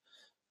after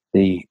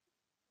the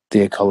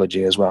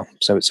ecology as well.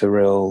 So it's a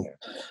real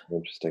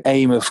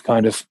aim of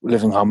kind of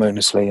living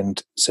harmoniously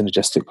and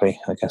synergistically,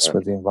 I guess,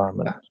 with the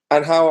environment.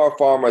 And how are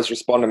farmers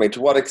responding? I mean,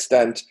 to what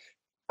extent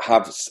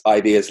have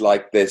ideas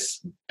like this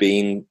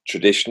been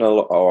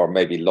traditional or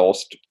maybe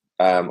lost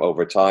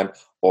over time,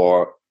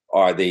 or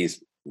are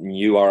these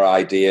newer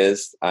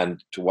ideas,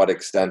 and to what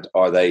extent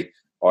are they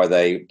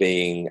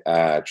being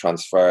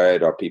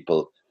transferred, or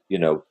people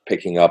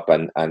picking up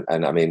and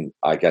I mean,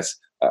 I guess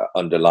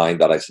underlying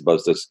that, I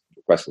suppose there's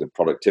question of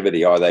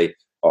productivity. Are they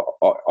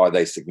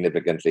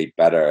significantly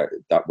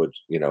better that would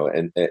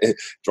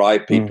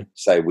drive people to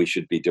say we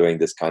should be doing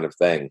this kind of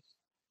thing?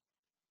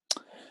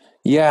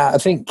 Yeah, I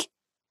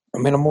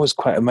mean, I'm always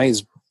quite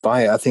amazed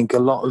by it. I think a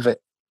lot of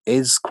it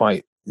is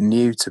quite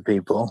new to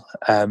people,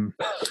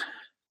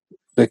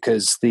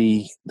 because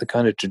the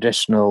kind of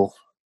traditional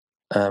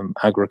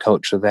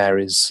agriculture there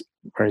is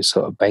very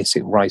sort of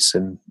basic rice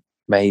and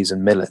maize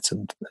and millet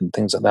and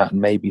things like that,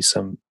 and maybe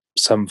some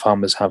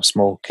farmers have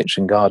small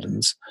kitchen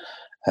gardens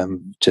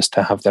just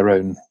to have their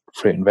own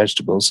fruit and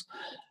vegetables.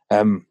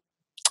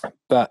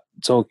 But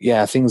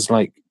things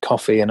like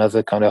coffee and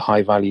other kind of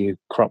high value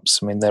crops.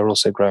 I mean, they're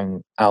also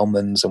growing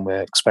almonds, and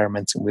we're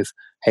experimenting with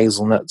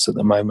hazelnuts at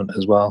the moment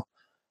as well.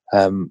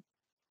 And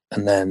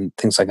then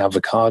things like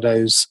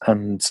avocados.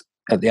 And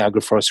at the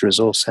Agroforestry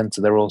Resource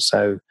Centre, they're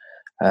also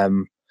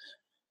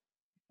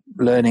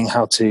learning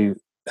how to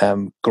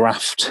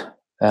graft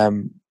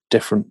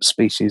different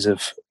species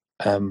of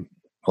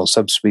or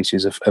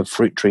subspecies of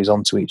fruit trees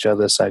onto each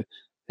other. So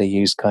they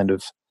use kind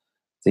of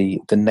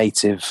the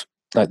native,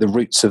 like the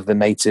roots of the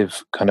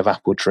native kind of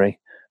apple tree.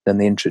 Then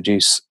they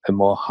introduce a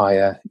more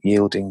higher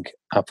yielding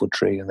apple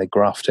tree, and they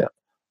graft it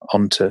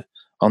onto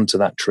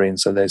that tree. And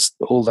so there's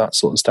all that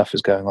sort of stuff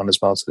is going on as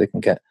well, so they can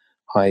get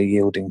higher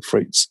yielding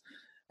fruits.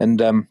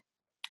 And I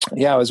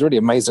was really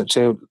amazed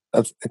actually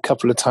a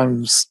couple of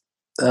times.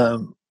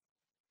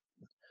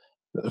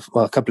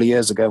 A couple of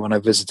years ago when I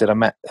visited, I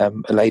met a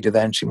lady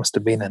there, and she must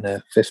have been in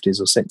her 50s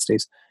or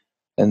 60s,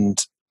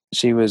 and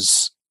she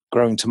was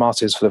growing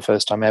tomatoes for the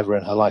first time ever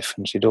in her life,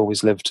 and she'd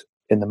always lived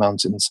in the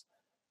mountains.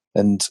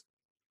 And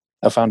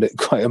I found it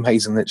quite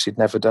amazing that she'd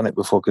never done it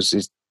before, because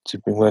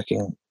she'd been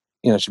working,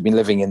 she'd been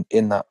living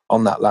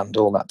on that land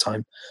all that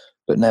time,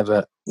 but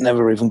never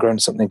even grown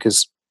something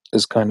as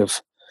kind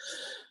of,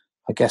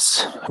 I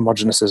guess,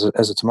 homogenous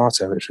as a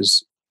tomato,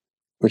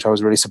 which I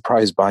was really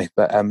surprised by.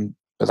 But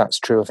that's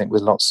true, I think,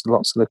 with lots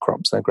of the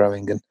crops they're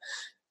growing. And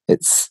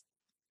it's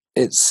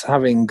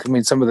having, I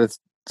mean, some of the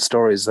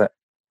stories that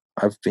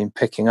I've been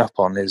picking up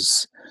on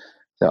is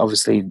that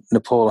obviously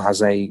Nepal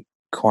has a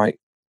quite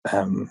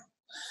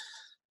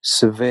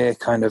severe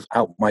kind of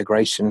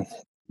out-migration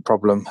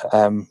problem.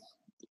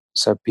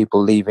 So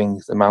people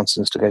leaving the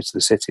mountains to go to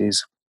the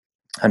cities,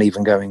 and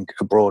even going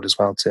abroad as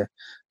well, to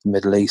the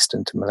Middle East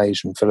and to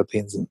Malaysia and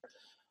Philippines,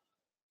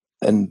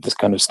 and this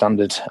kind of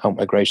standard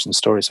out-migration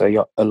story.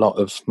 So a lot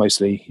of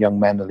mostly young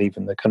men are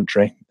leaving the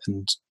country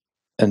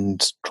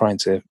and trying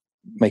to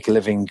make a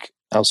living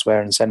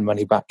elsewhere and send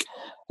money back,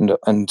 and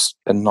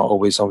not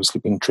always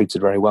obviously being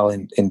treated very well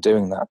in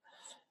doing that.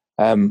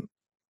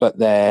 But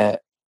they're,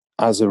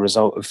 as a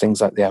result of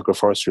things like the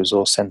Agroforestry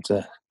Resource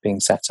Centre being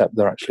set up,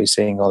 they're actually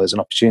seeing, there's an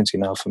opportunity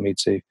now for me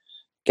to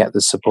get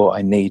the support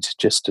I need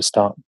just to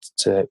start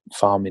to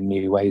farm in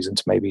new ways, and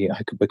to maybe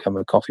I could become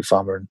a coffee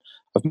farmer. And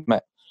I've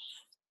met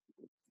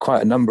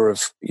quite a number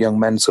of young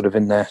men sort of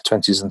in their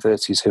 20s and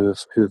 30s who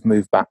have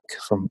moved back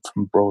from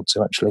abroad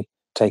to actually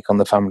take on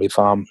the family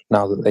farm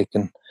now that they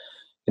can,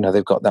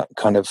 they've got that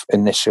kind of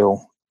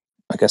initial,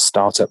 I guess,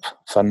 startup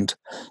fund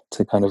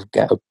to kind of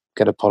get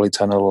a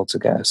polytunnel or to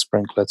get a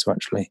sprinkler to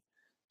actually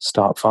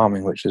start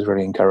farming, which is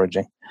really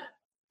encouraging.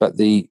 But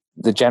the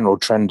general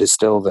trend is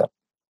still that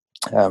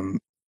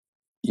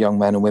young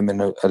men and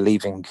women are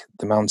leaving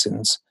the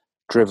mountains,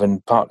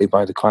 driven partly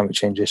by the climate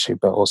change issue,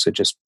 but also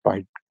just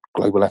by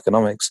global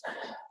economics.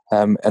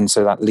 And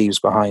so that leaves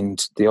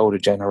behind the older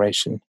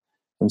generation.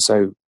 And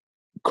so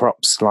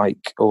crops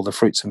like all the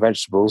fruits and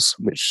vegetables,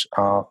 which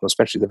are,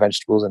 especially the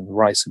vegetables and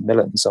rice and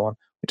millet and so on,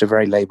 which are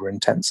very labor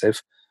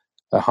intensive,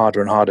 are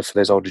harder and harder for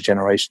those older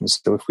generations.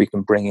 So if we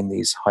can bring in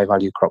these high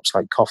value crops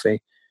like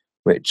coffee,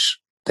 which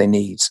they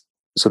need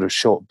sort of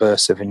short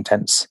bursts of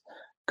intense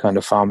kind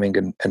of farming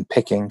and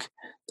picking,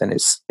 then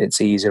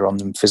it's easier on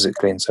them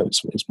physically, and so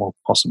it's more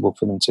possible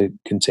for them to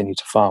continue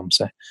to farm.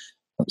 So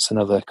that's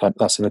a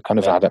kind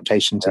of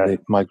adaptation to the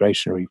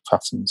migratory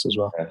patterns as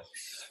well.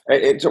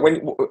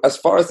 So as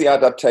far as the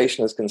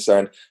adaptation is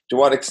concerned, to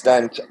what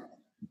extent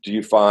do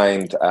you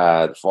find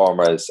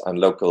farmers and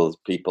local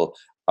people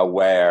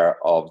aware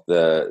of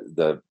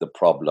the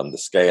problem, the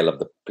scale of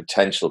the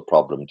potential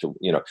problem, to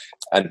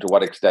and to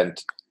what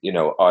extent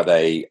are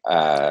they?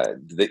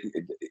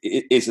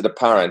 Is it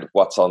apparent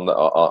what's on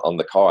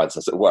the cards,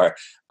 as it were,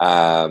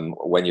 when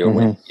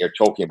when you're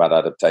talking about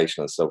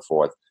adaptation and so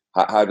forth?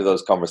 How do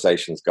those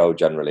conversations go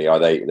generally? Are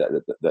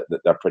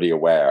they're pretty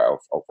aware of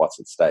what's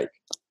at stake?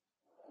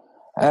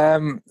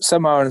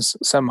 Some are and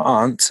some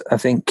aren't. I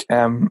think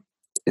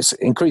it's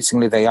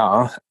increasingly they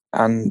are,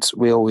 and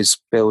we always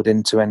build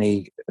into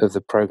any of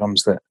the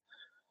programs that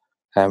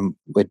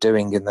we're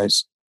doing in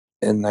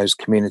those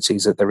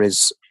communities that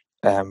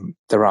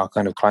there are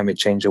kind of climate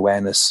change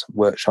awareness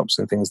workshops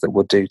and things that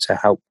we'll do to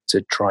help to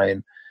try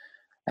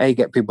and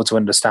get people to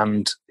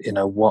understand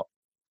what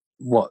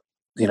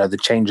the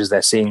changes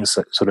they're seeing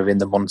sort of in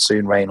the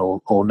monsoon rain,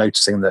 or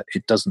noticing that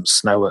it doesn't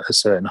snow at a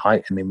certain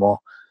height anymore,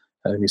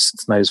 only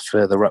snows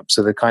further up.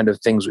 So the kind of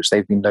things which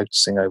they've been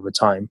noticing over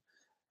time,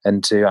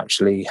 and to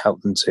actually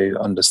help them to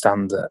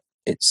understand that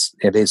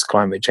it is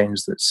climate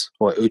change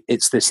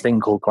it's this thing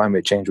called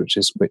climate change which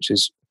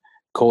is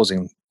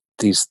causing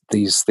these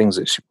things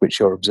which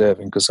you're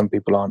observing, because some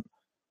people aren't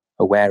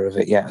aware of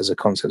it yet as a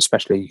concept,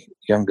 especially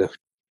younger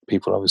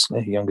people,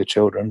 obviously younger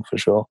children for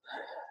sure.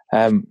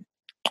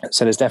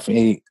 So there's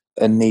definitely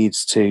a need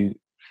to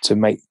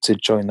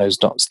join those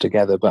dots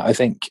together. But I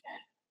think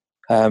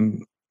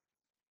I'm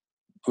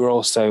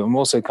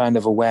also kind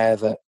of aware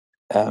that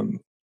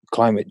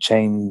climate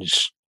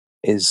change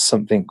is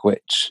something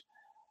which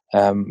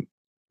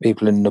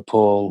people in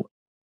Nepal,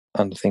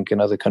 and I think in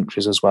other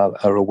countries as well,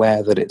 are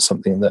aware that it's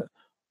something that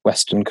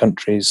Western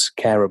countries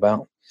care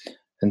about.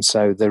 And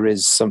so there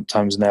is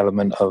sometimes an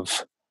element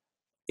of,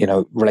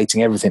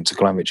 relating everything to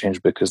climate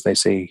change because they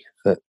see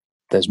that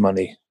there's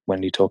money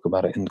when you talk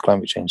about it in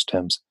climate change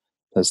terms.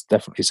 There's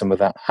definitely some of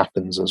that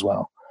happens as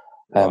well.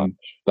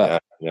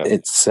 But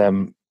it's,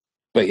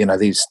 but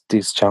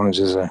these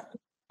challenges are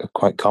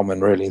quite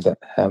common, really. That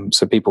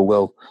so people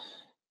will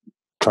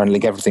try and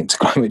link everything to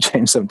climate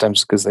change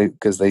sometimes because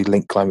they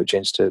link climate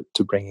change to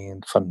bringing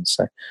in funds.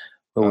 So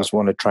we always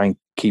want to try and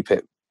keep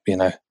it,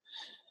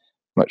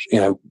 much,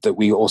 that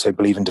we also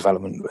believe in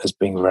development as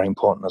being very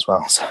important as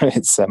well. So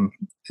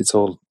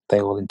they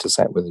all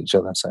intersect with each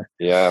other. So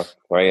yeah,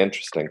 very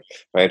interesting.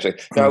 Very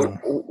interesting. Now,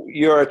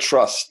 you're a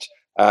trust.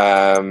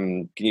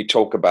 Can you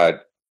talk about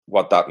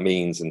what that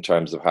means in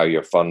terms of how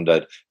you're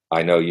funded?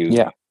 I know you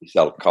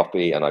sell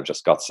copy, and I've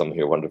just got some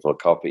here, wonderful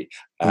copy.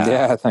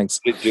 Thanks.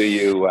 Did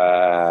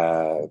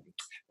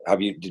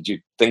you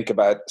think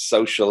about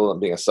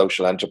being a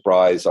social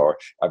enterprise, or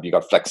have you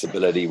got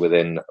flexibility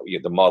within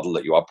the model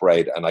that you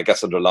operate? And I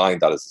guess underlying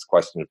that is this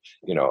question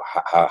of,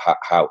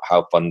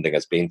 how funding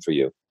has been for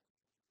you.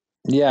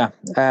 Yeah.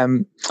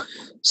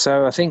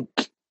 So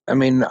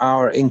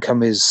our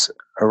income is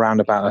around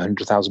about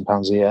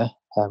 £100,000 a year,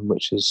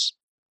 which is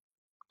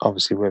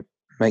obviously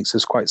makes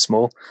us quite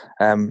small.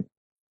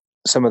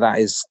 Some of that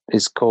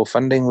is core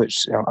funding,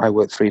 which I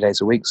work 3 days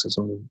a week. So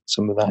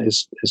some of that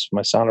is for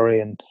my salary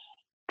and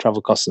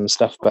travel costs and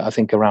stuff. But I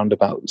think around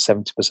about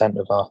 70%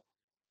 of our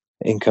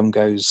income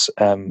goes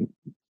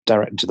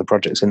directly to the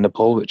projects in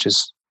Nepal, which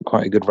is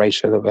quite a good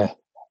ratio that we're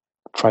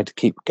trying to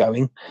keep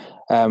going.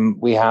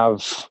 We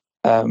have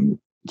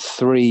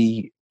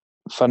 3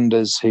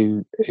 funders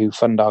who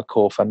fund our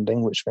core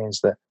funding, which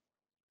means that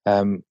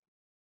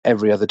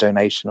every other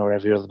donation or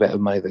every other bit of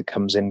money that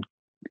comes in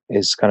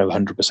is kind of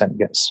 100%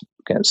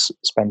 gets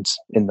spent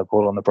in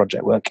Nepal on the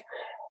project work.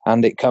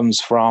 And it comes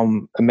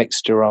from a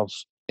mixture of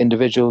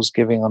individuals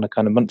giving on a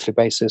kind of monthly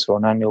basis or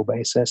an annual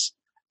basis.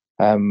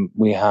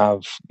 We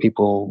have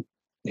people,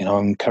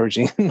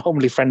 encouraging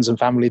normally friends and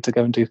family to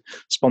go and do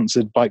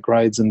sponsored bike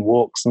rides and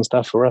walks and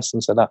stuff for us.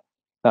 And so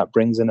that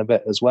brings in a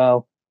bit as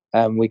well.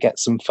 We get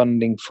some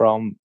funding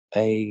from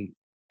a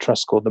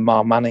trust called the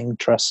Mar Manning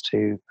Trust,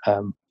 who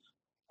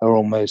are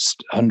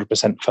almost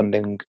 100%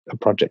 funding a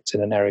project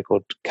in an area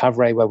called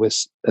Kavre, where we're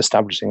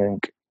establishing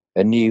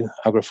a new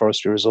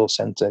agroforestry resource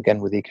centre, again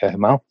with Eco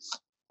Himal.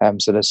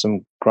 So there's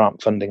some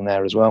grant funding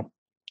there as well.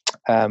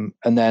 And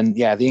then,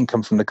 the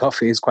income from the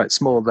coffee is quite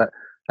small, but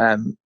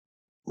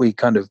we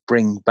kind of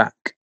bring back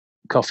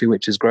coffee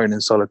which is grown in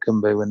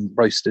Solukhumbu and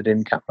roasted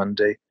in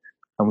Kathmandu.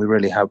 And we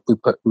really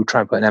we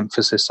try and put an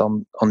emphasis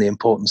on the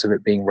importance of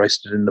it being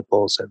roasted in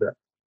Nepal, so that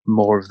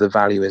more of the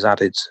value is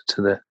added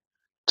to the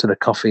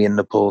coffee in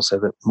Nepal, so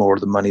that more of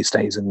the money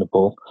stays in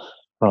Nepal,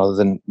 rather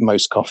than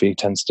most coffee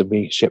tends to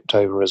be shipped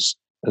over as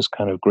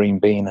kind of green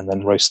bean and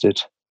then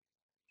roasted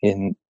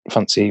in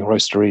fancy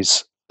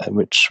roasteries,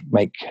 which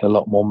make a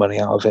lot more money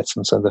out of it,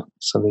 and so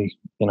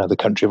the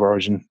country of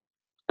origin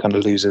kind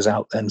of loses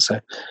out then. So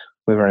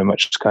we're very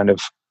much kind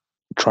of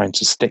trying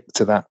to stick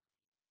to that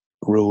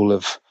rule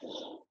of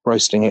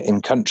roasting it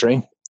in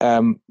country.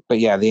 But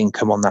the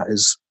income on that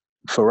is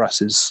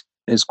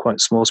quite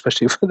small,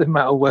 especially for the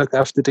amount of work I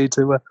have to do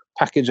to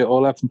package it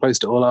all up and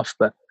post it all off.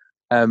 But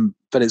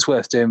it's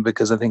worth doing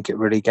because I think it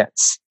really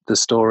gets the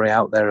story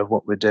out there of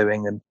what we're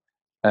doing, and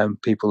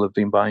people have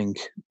been buying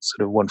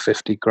sort of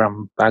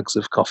 150-gram bags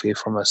of coffee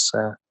from us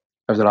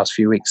over the last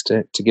few weeks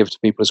to give to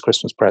people as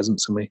Christmas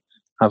presents, and we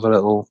have a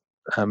little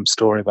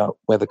story about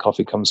where the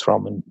coffee comes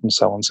from and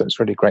so on. So it's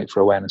really great for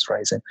awareness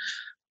raising.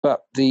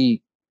 But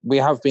we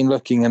have been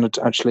looking, and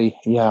actually,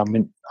 I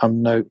mean,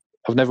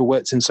 I've never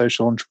worked in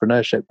social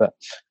entrepreneurship, but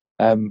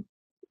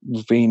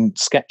we've been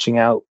sketching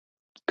out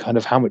kind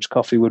of how much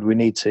coffee would we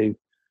need to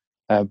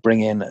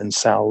bring in and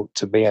sell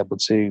to be able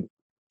to,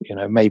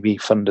 maybe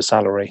fund a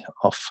salary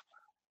off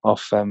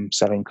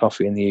selling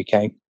coffee in the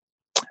UK,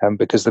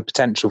 because the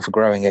potential for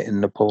growing it in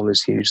Nepal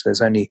is huge.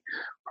 There's only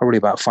probably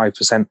about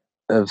 5%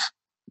 of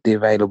the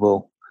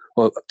available,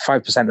 well,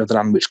 5% of the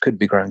land which could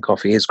be growing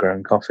coffee is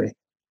growing coffee,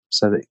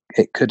 so that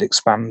it could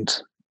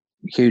expand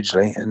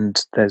hugely,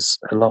 and there's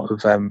a lot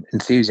of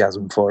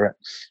enthusiasm for it,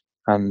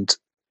 and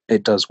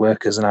it does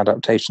work as an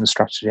adaptation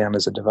strategy and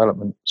as a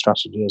development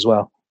strategy as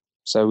well.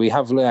 So we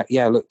have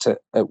looked at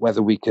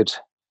whether we could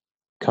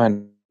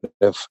kind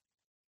of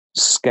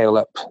scale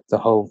up the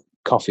whole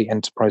coffee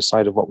enterprise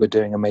side of what we're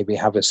doing and maybe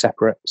have a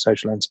separate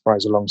social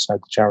enterprise alongside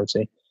the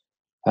charity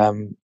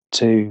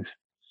to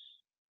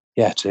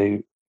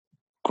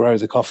grow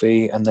the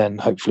coffee and then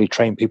hopefully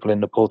train people in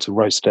Nepal to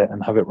roast it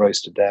and have it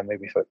roasted there,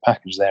 maybe have it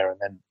packaged there, and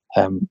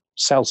then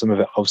sell some of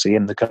it obviously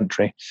in the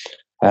country,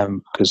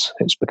 because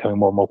it's becoming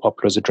more and more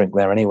popular as a drink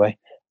there anyway.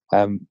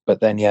 But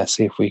then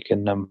see if we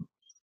can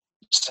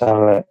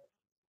sell it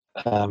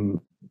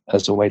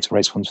as a way to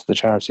raise funds for the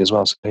charity as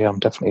well. So I'm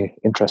definitely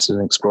interested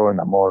in exploring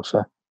that more.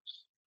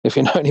 If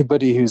you know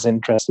anybody who's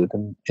interested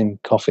in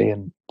coffee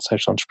and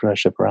social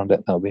entrepreneurship around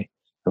it, that would be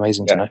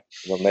amazing to know.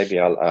 Well, maybe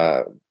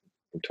I'll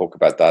talk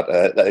about that.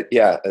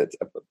 It's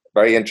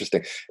very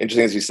interesting.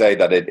 Interesting, as you say,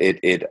 that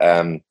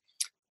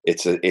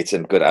it's a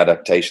good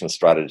adaptation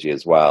strategy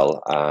as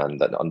well, and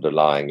that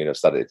underlying,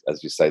 so that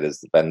as you say,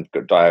 there's the Venn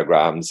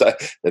diagrams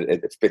that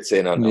it fits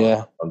in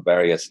on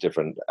various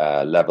different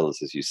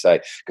levels, as you say.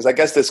 Because I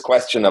guess this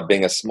question of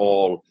being a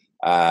small,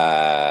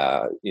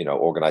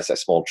 organized, a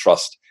small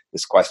trust,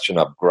 this question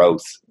of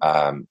growth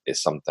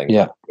is something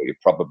that you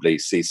probably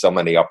see so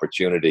many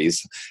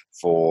opportunities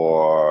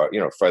for,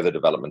 further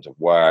development of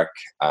work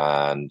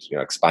and,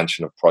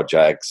 expansion of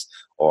projects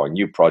or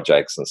new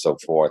projects and so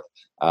forth.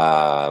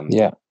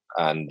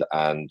 And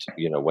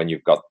when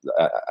you've got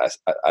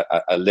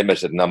a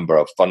limited number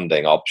of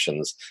funding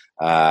options,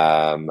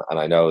 and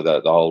I know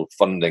that the whole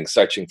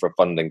searching for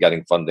funding,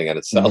 getting funding in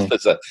itself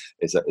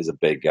is a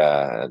big,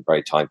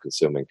 very time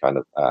consuming kind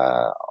of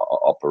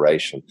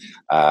operation.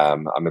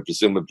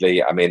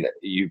 Presumably,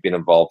 you've been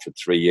involved for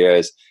 3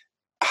 years.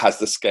 Has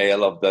the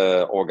scale of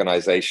the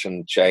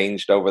organization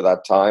changed over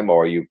that time,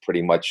 or are you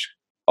pretty much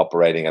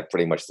operating at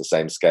pretty much the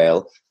same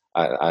scale?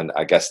 And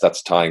I guess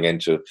that's tying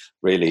into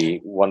really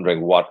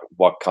wondering what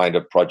kind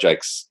of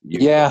projects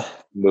you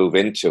move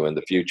into in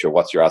the future.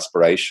 What's your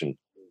aspiration?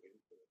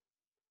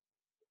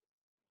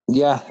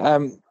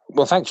 Well,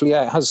 thankfully,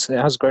 it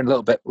has grown a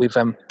little bit. We've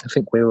I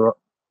think we were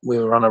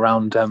on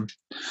around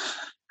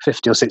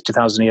 50 or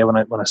 60,000 a year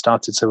when I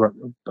started. So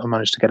I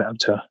managed to get it up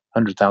to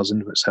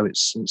 100,000. So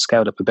it's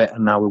scaled up a bit,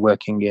 and now we're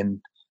working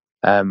in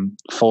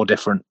 4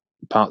 different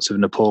parts of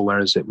Nepal,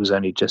 whereas it was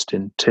only just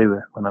in 2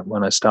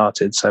 when I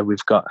started. So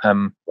we've got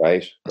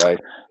right.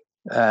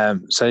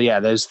 So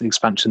there's the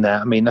expansion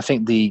there. I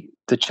think the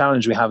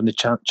challenge we have, and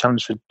the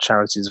challenge for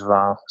charities of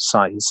our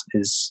size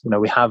is,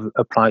 we have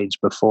applied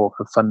before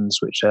for funds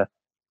which are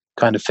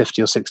kind of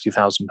 50 or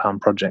 60,000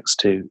 pound projects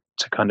to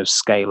kind of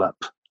scale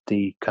up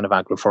the kind of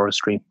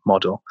agroforestry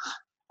model,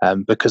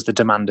 because the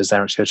demand is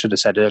there. Actually, I should have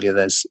said earlier,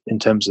 there's, in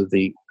terms of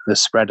the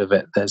spread of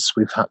it,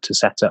 we've had to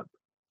set up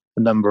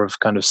a number of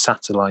kind of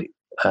satellite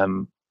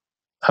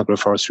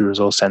agroforestry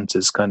resource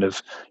centres, kind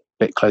of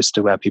a bit close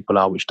to where people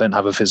are, which don't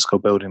have a physical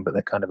building, but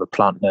they're kind of a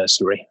plant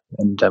nursery,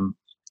 and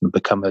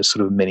become a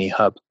sort of mini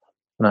hub.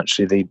 And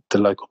actually the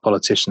local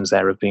politicians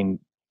there have been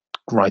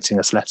writing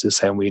us letters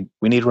saying we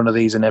need one of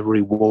these in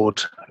every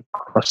ward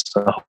across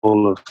the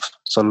whole of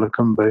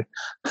Solukhumbu.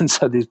 And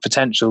so there's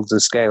potential to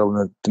scale,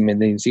 and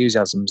the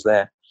enthusiasm's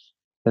there.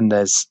 And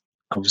there's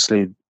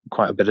obviously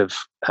quite a bit of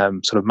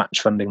sort of match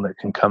funding that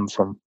can come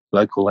from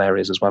local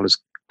areas as well as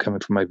coming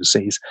from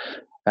overseas.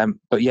 But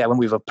when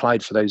we've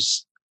applied for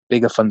those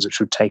bigger funds, which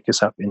would take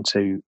us up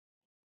into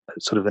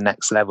sort of the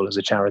next level as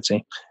a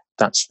charity,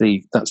 that's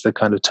the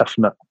kind of tough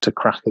nut to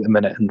crack at the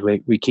minute. And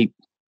we keep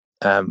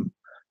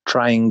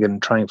trying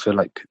for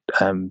like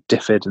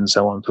DFID and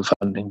so on for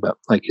funding. But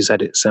like you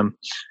said, it's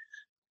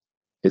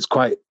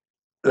quite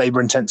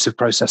labor intensive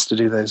process to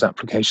do those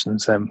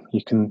applications.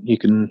 You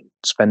can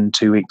spend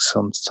 2 weeks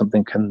on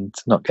something and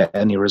not get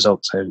any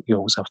results, so you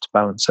always have to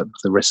balance up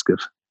the risk of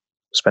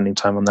spending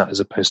time on that as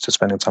opposed to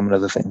spending time on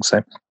other things.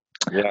 So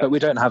but we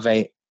don't have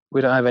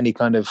any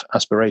kind of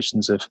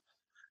aspirations of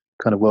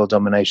kind of world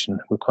domination.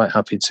 We're quite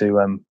happy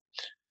to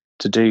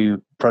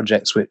do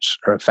projects which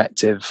are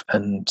effective,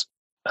 and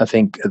I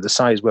think at the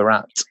size we're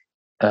at,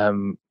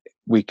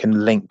 we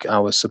can link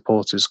our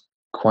supporters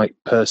quite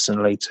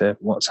personally to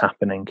what's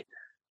happening.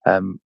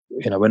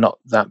 we're not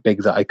that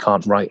big that I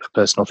can't write a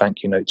personal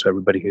thank you note to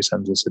everybody who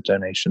sends us a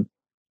donation.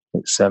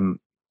 It's and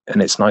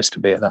it's nice to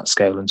be at that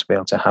scale and to be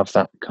able to have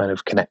that kind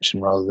of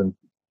connection rather than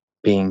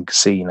being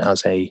seen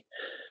as a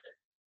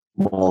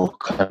more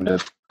kind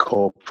of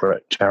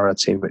corporate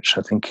charity, which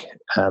I think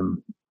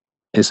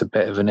is a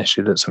bit of an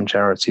issue that some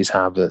charities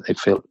have, that they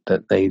feel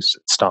that they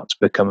start to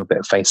become a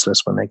bit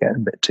faceless when they get a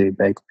bit too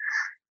big.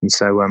 And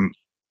so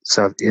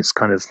it's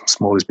kind of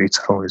small is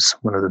beautiful is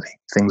one of the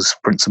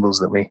principles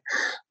that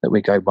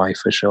we go by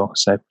for sure.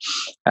 So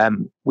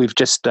we've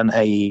just done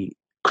a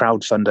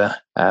crowdfunder,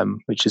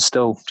 which is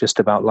still just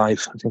about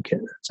live. I think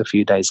it's a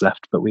few days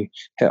left, but we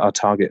hit our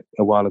target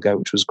a while ago,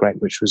 which was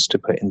great, which was to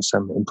put in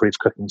some improved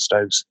cooking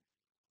stoves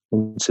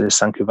into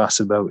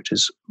Sankuvasabha, which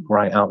is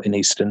right out in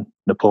eastern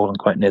Nepal and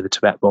quite near the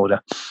Tibet border.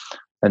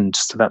 And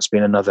so that's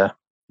been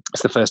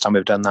it's the first time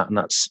we've done that,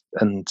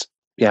 and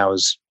I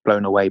was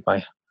blown away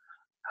by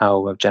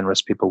how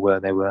generous people were.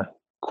 They were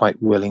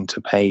quite willing to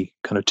pay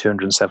kind of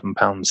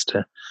 £207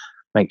 to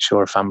make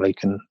sure a family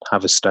can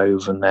have a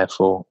stove and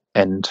therefore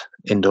end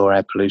indoor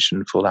air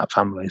pollution for that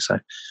family. So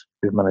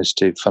we've managed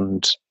to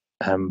fund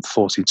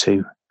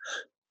 42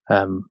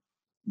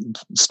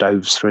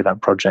 stoves through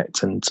that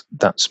project, and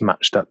that's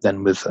matched up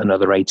then with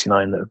another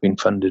 89 that have been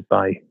funded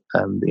by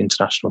the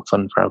International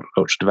Fund for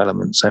Agricultural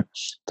Development. So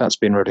that's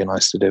been really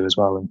nice to do as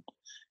well, and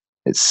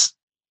it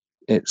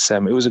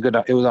was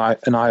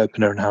an eye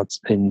opener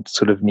in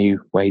sort of new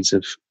ways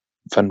of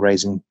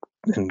fundraising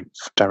and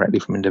directly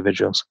from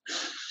individuals.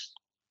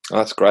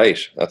 That's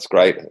great.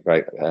 Great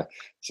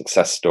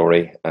success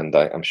story, and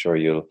I'm sure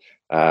you'll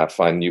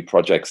find new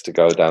projects to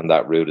go down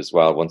that route as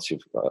well once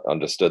you've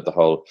understood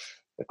the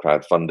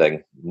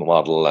crowdfunding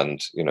model and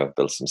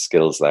build some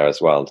skills there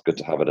as well. It's good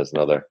to have it as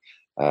another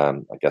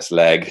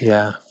leg.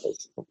 Yeah.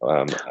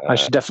 I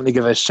should definitely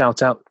give a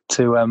shout out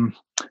to an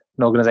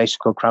organization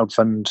called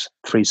Crowdfund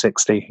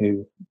 360,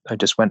 who I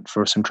just went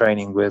for some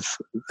training with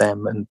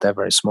them, and they're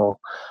very small,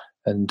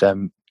 and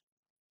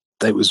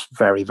it was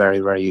very, very,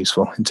 very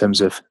useful in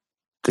terms of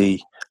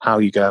how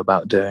you go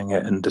about doing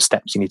it and the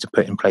steps you need to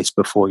put in place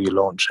before you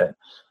launch it,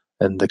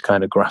 and the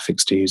kind of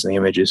graphics to use and the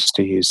images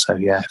to use. So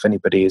if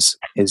anybody is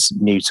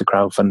new to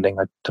crowdfunding,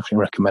 I definitely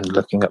recommend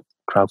looking up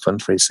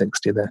Crowdfund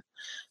 360.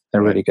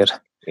 They're really good.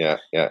 Yeah.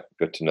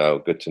 Good to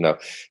know.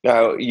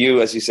 Now,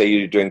 you, as you say,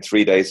 you're doing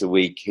 3 days a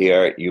week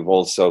here. You've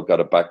also got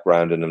a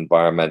background in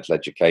environmental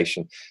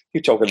education.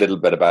 You talk a little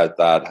bit about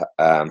that.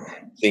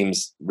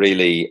 Seems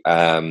really,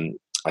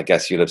 I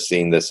guess you'll have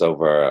seen this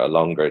over a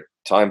longer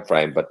time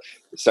frame, but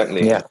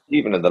certainly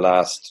even in the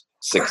last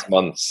 6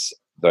 months,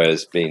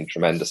 there's been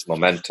tremendous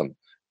momentum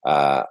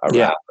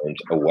around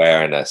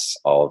awareness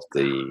of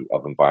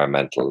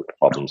environmental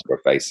problems we're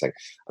facing,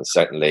 and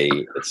certainly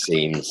it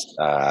seems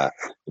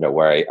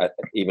where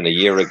even a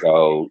year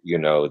ago,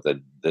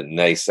 the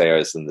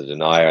naysayers and the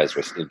deniers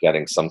were still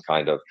getting some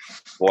kind of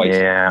voice.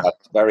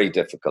 That's very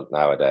difficult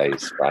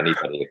nowadays for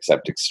anybody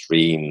except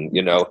extreme,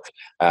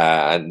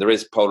 and there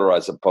is a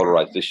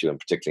polarized issue, and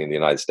particularly in the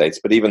United States.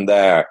 But even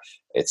there,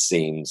 it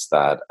seems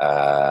that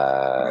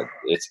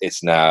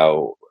it's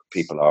now.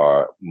 People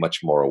are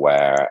much more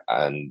aware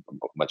and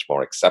much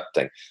more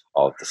accepting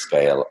of the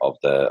scale of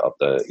the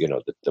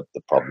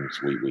problems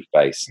we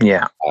face.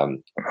 Yeah.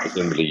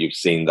 Presumably, you've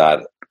seen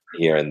that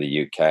here in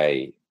the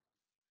UK.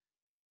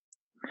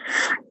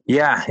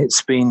 Yeah,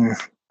 it's been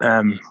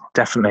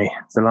definitely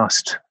the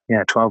last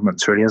 12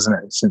 months, really, isn't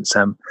it? Since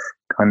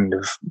kind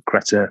of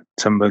Greta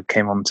Thunberg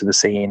came onto the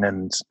scene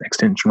and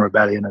Extinction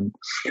Rebellion, and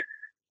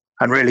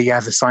really,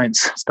 the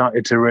science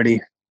started to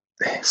really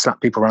slap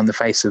people around the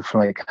face of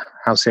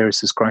how serious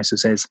this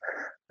crisis is.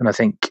 And I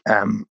think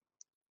in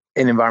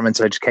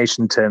environmental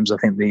education terms, I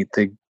think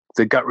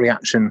the gut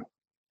reaction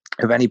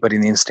of anybody,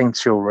 the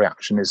instinctual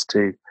reaction is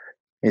to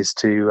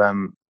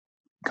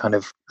kind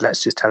of,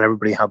 let's just tell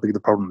everybody how big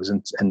the problem is,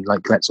 and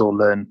let's all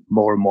learn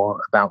more and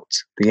more about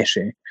the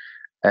issue.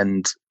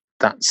 And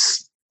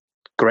that's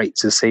great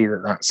to see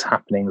that that's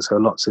happening. So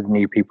lots of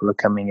new people are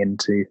coming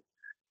into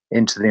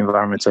the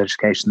environmental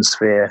education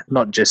sphere,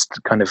 not just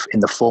kind of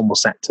in the formal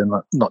sector,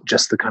 not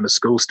just the kind of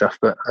school stuff,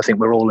 but I think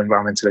we're all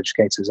environmental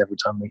educators every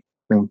time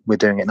we're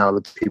doing it now.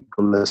 The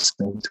people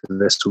listening to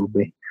this will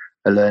be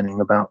learning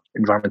about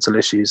environmental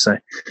issues. So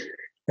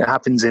it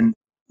happens in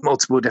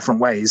multiple different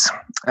ways.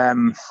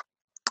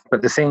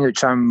 But the thing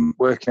which I'm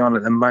working on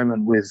at the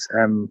moment with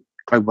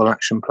Global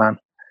Action Plan,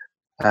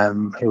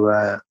 who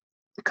are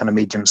a kind of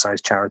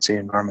medium-sized charity,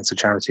 environmental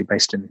charity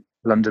based in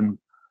London,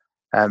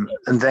 and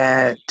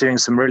they're doing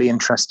some really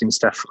interesting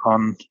stuff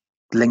on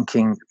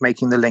making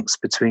the links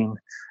between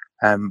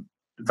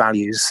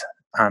values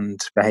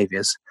and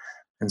behaviours.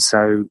 And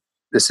so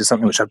this is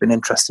something which I've been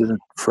interested in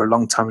for a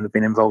long time, and I've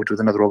been involved with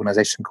another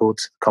organisation called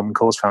Common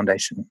Cause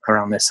Foundation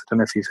around this. I don't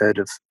know if you've heard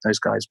of those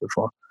guys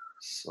before.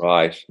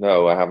 Right.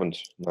 No, I haven't.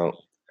 No.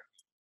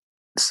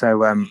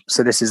 So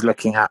this is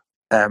looking at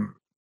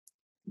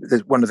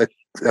one of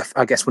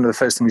the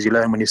first things you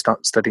learn when you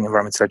start studying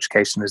environmental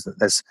education is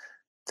that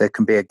there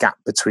can be a gap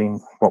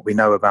between what we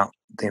know about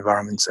the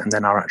environment and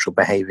then our actual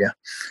behaviour.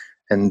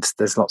 And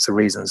there's lots of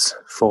reasons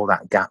for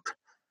that gap.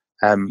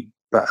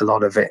 But a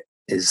lot of it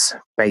is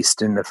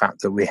based in the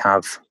fact that we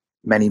have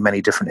many,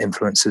 many different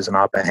influences on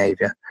our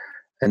behavior,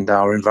 and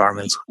our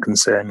environmental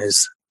concern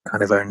is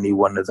kind of only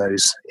one of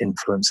those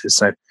influences.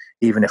 So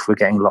even if we're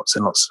getting lots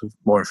and lots of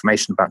more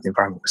information about the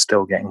environment, we're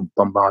still getting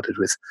bombarded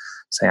with,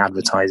 say,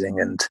 advertising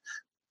and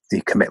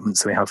the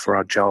commitments that we have for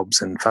our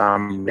jobs and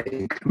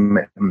family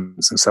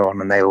commitments and so on,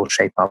 and they all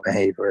shape our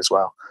behavior as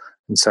well.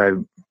 And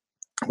so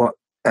what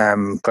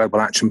Global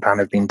Action Plan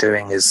have been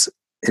doing is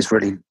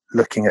really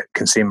looking at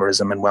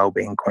consumerism and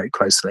well-being quite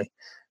closely,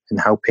 and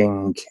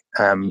helping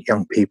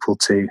young people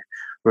to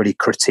really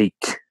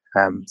critique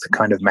the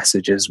kind of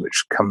messages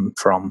which come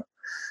from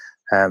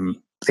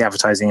the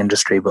advertising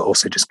industry, but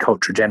also just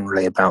culture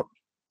generally, about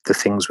the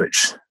things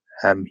which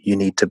you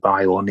need to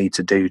buy or need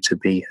to do to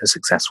be a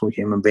successful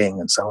human being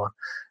and so on,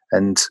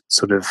 and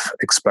sort of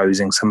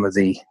exposing some of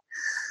the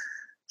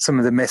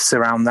myths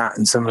around that,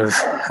 and some of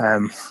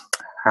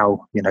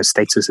how, you know,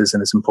 status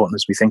isn't as important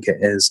as we think it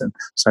is, and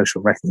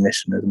social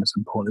recognition isn't as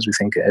important as we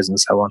think it is, and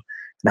so on,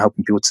 and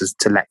helping people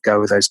to let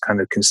go of those kind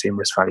of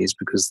consumerist values,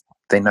 because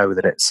they know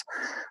that it's,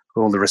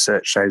 all the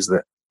research shows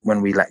that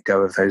when we let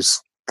go of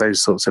those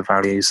sorts of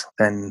values,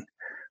 then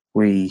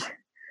we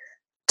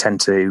tend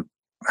to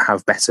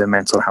have better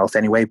mental health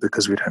anyway,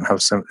 because we don't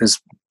have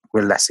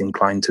we're less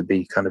inclined to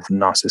be kind of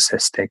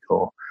narcissistic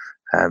or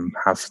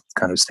have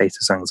kind of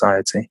status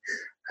anxiety.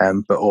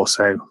 But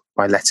also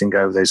by letting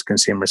go of those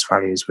consumerist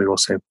values, we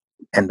also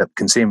end up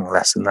consuming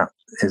less, and that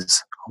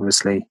is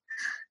obviously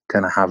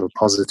going to have a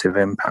positive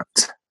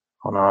impact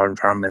on our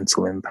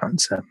environmental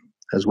impact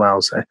as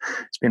well. So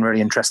it's been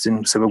really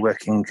interesting. So we're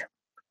working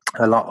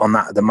a lot on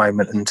that at the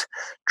moment, and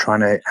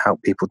trying to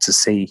help people to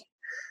see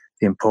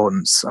the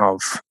importance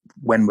of,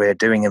 when we're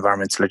doing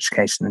environmental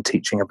education and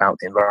teaching about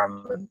the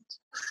environment,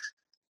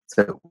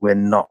 that we're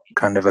not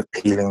kind of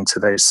appealing to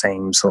those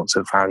same sorts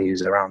of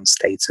values around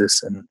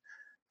status and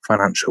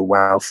financial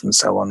wealth and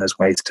so on as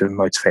ways to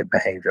motivate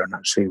behavior. And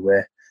actually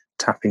we're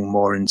tapping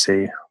more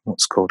into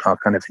what's called our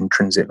kind of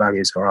intrinsic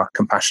values, or our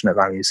compassionate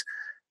values,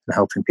 and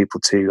helping people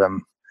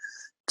to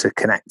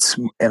connect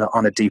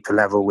on a deeper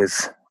level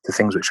with the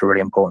things which are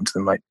really important to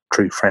them, like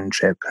true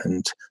friendship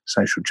and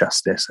social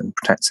justice and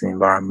protecting the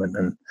environment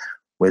and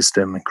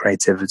wisdom and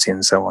creativity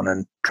and so on,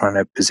 and trying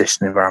to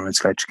position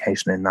environmental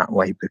education in that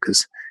way,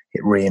 because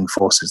it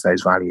reinforces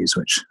those values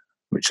which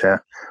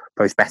are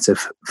both better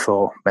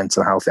for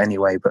mental health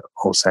anyway, but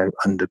also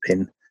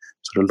underpin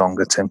sort of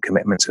longer term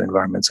commitment to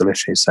environmental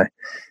issues. So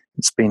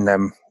it's been I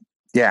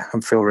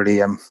feel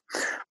really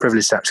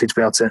privileged actually to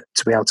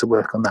be able to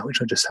work on that,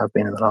 which I just have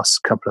been in the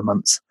last couple of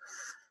months.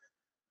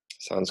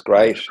 Sounds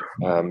great.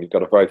 You've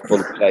got a very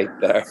full plate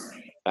there,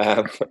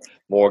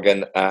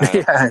 Morgan.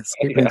 It's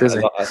keeping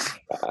busy,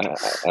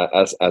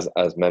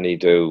 as many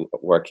do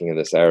working in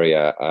this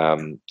area.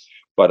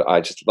 But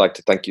I just like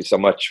to thank you so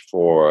much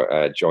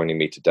for joining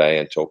me today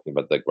and talking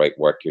about the great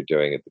work you're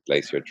doing at the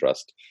Glacier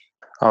Trust.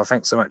 Oh,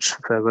 thanks so much,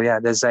 Fergal. Yeah,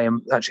 there's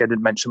actually, I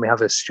didn't mention, we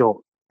have a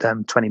short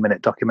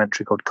 20-minute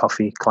documentary called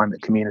Coffee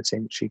Climate Community,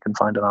 which you can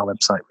find on our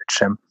website,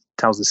 which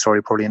tells the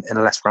story probably in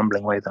a less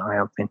rambling way than I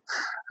have been.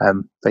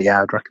 But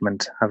yeah, I'd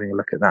recommend having a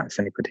look at that if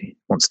anybody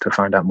wants to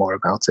find out more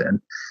about it.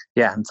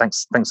 And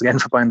thanks again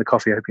for buying the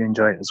coffee. I hope you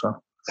enjoy it as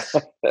well.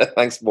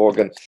 Thanks,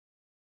 Morgan.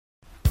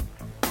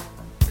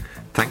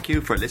 Thank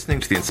you for listening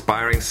to the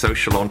Inspiring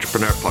Social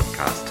Entrepreneur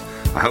podcast.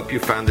 I hope you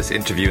found this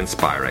interview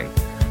inspiring.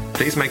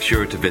 Please make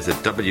sure to visit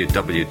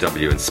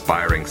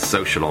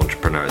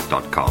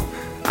www.inspiringsocialentrepreneurs.com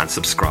and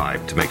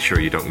subscribe to make sure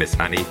you don't miss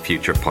any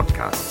future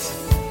podcasts.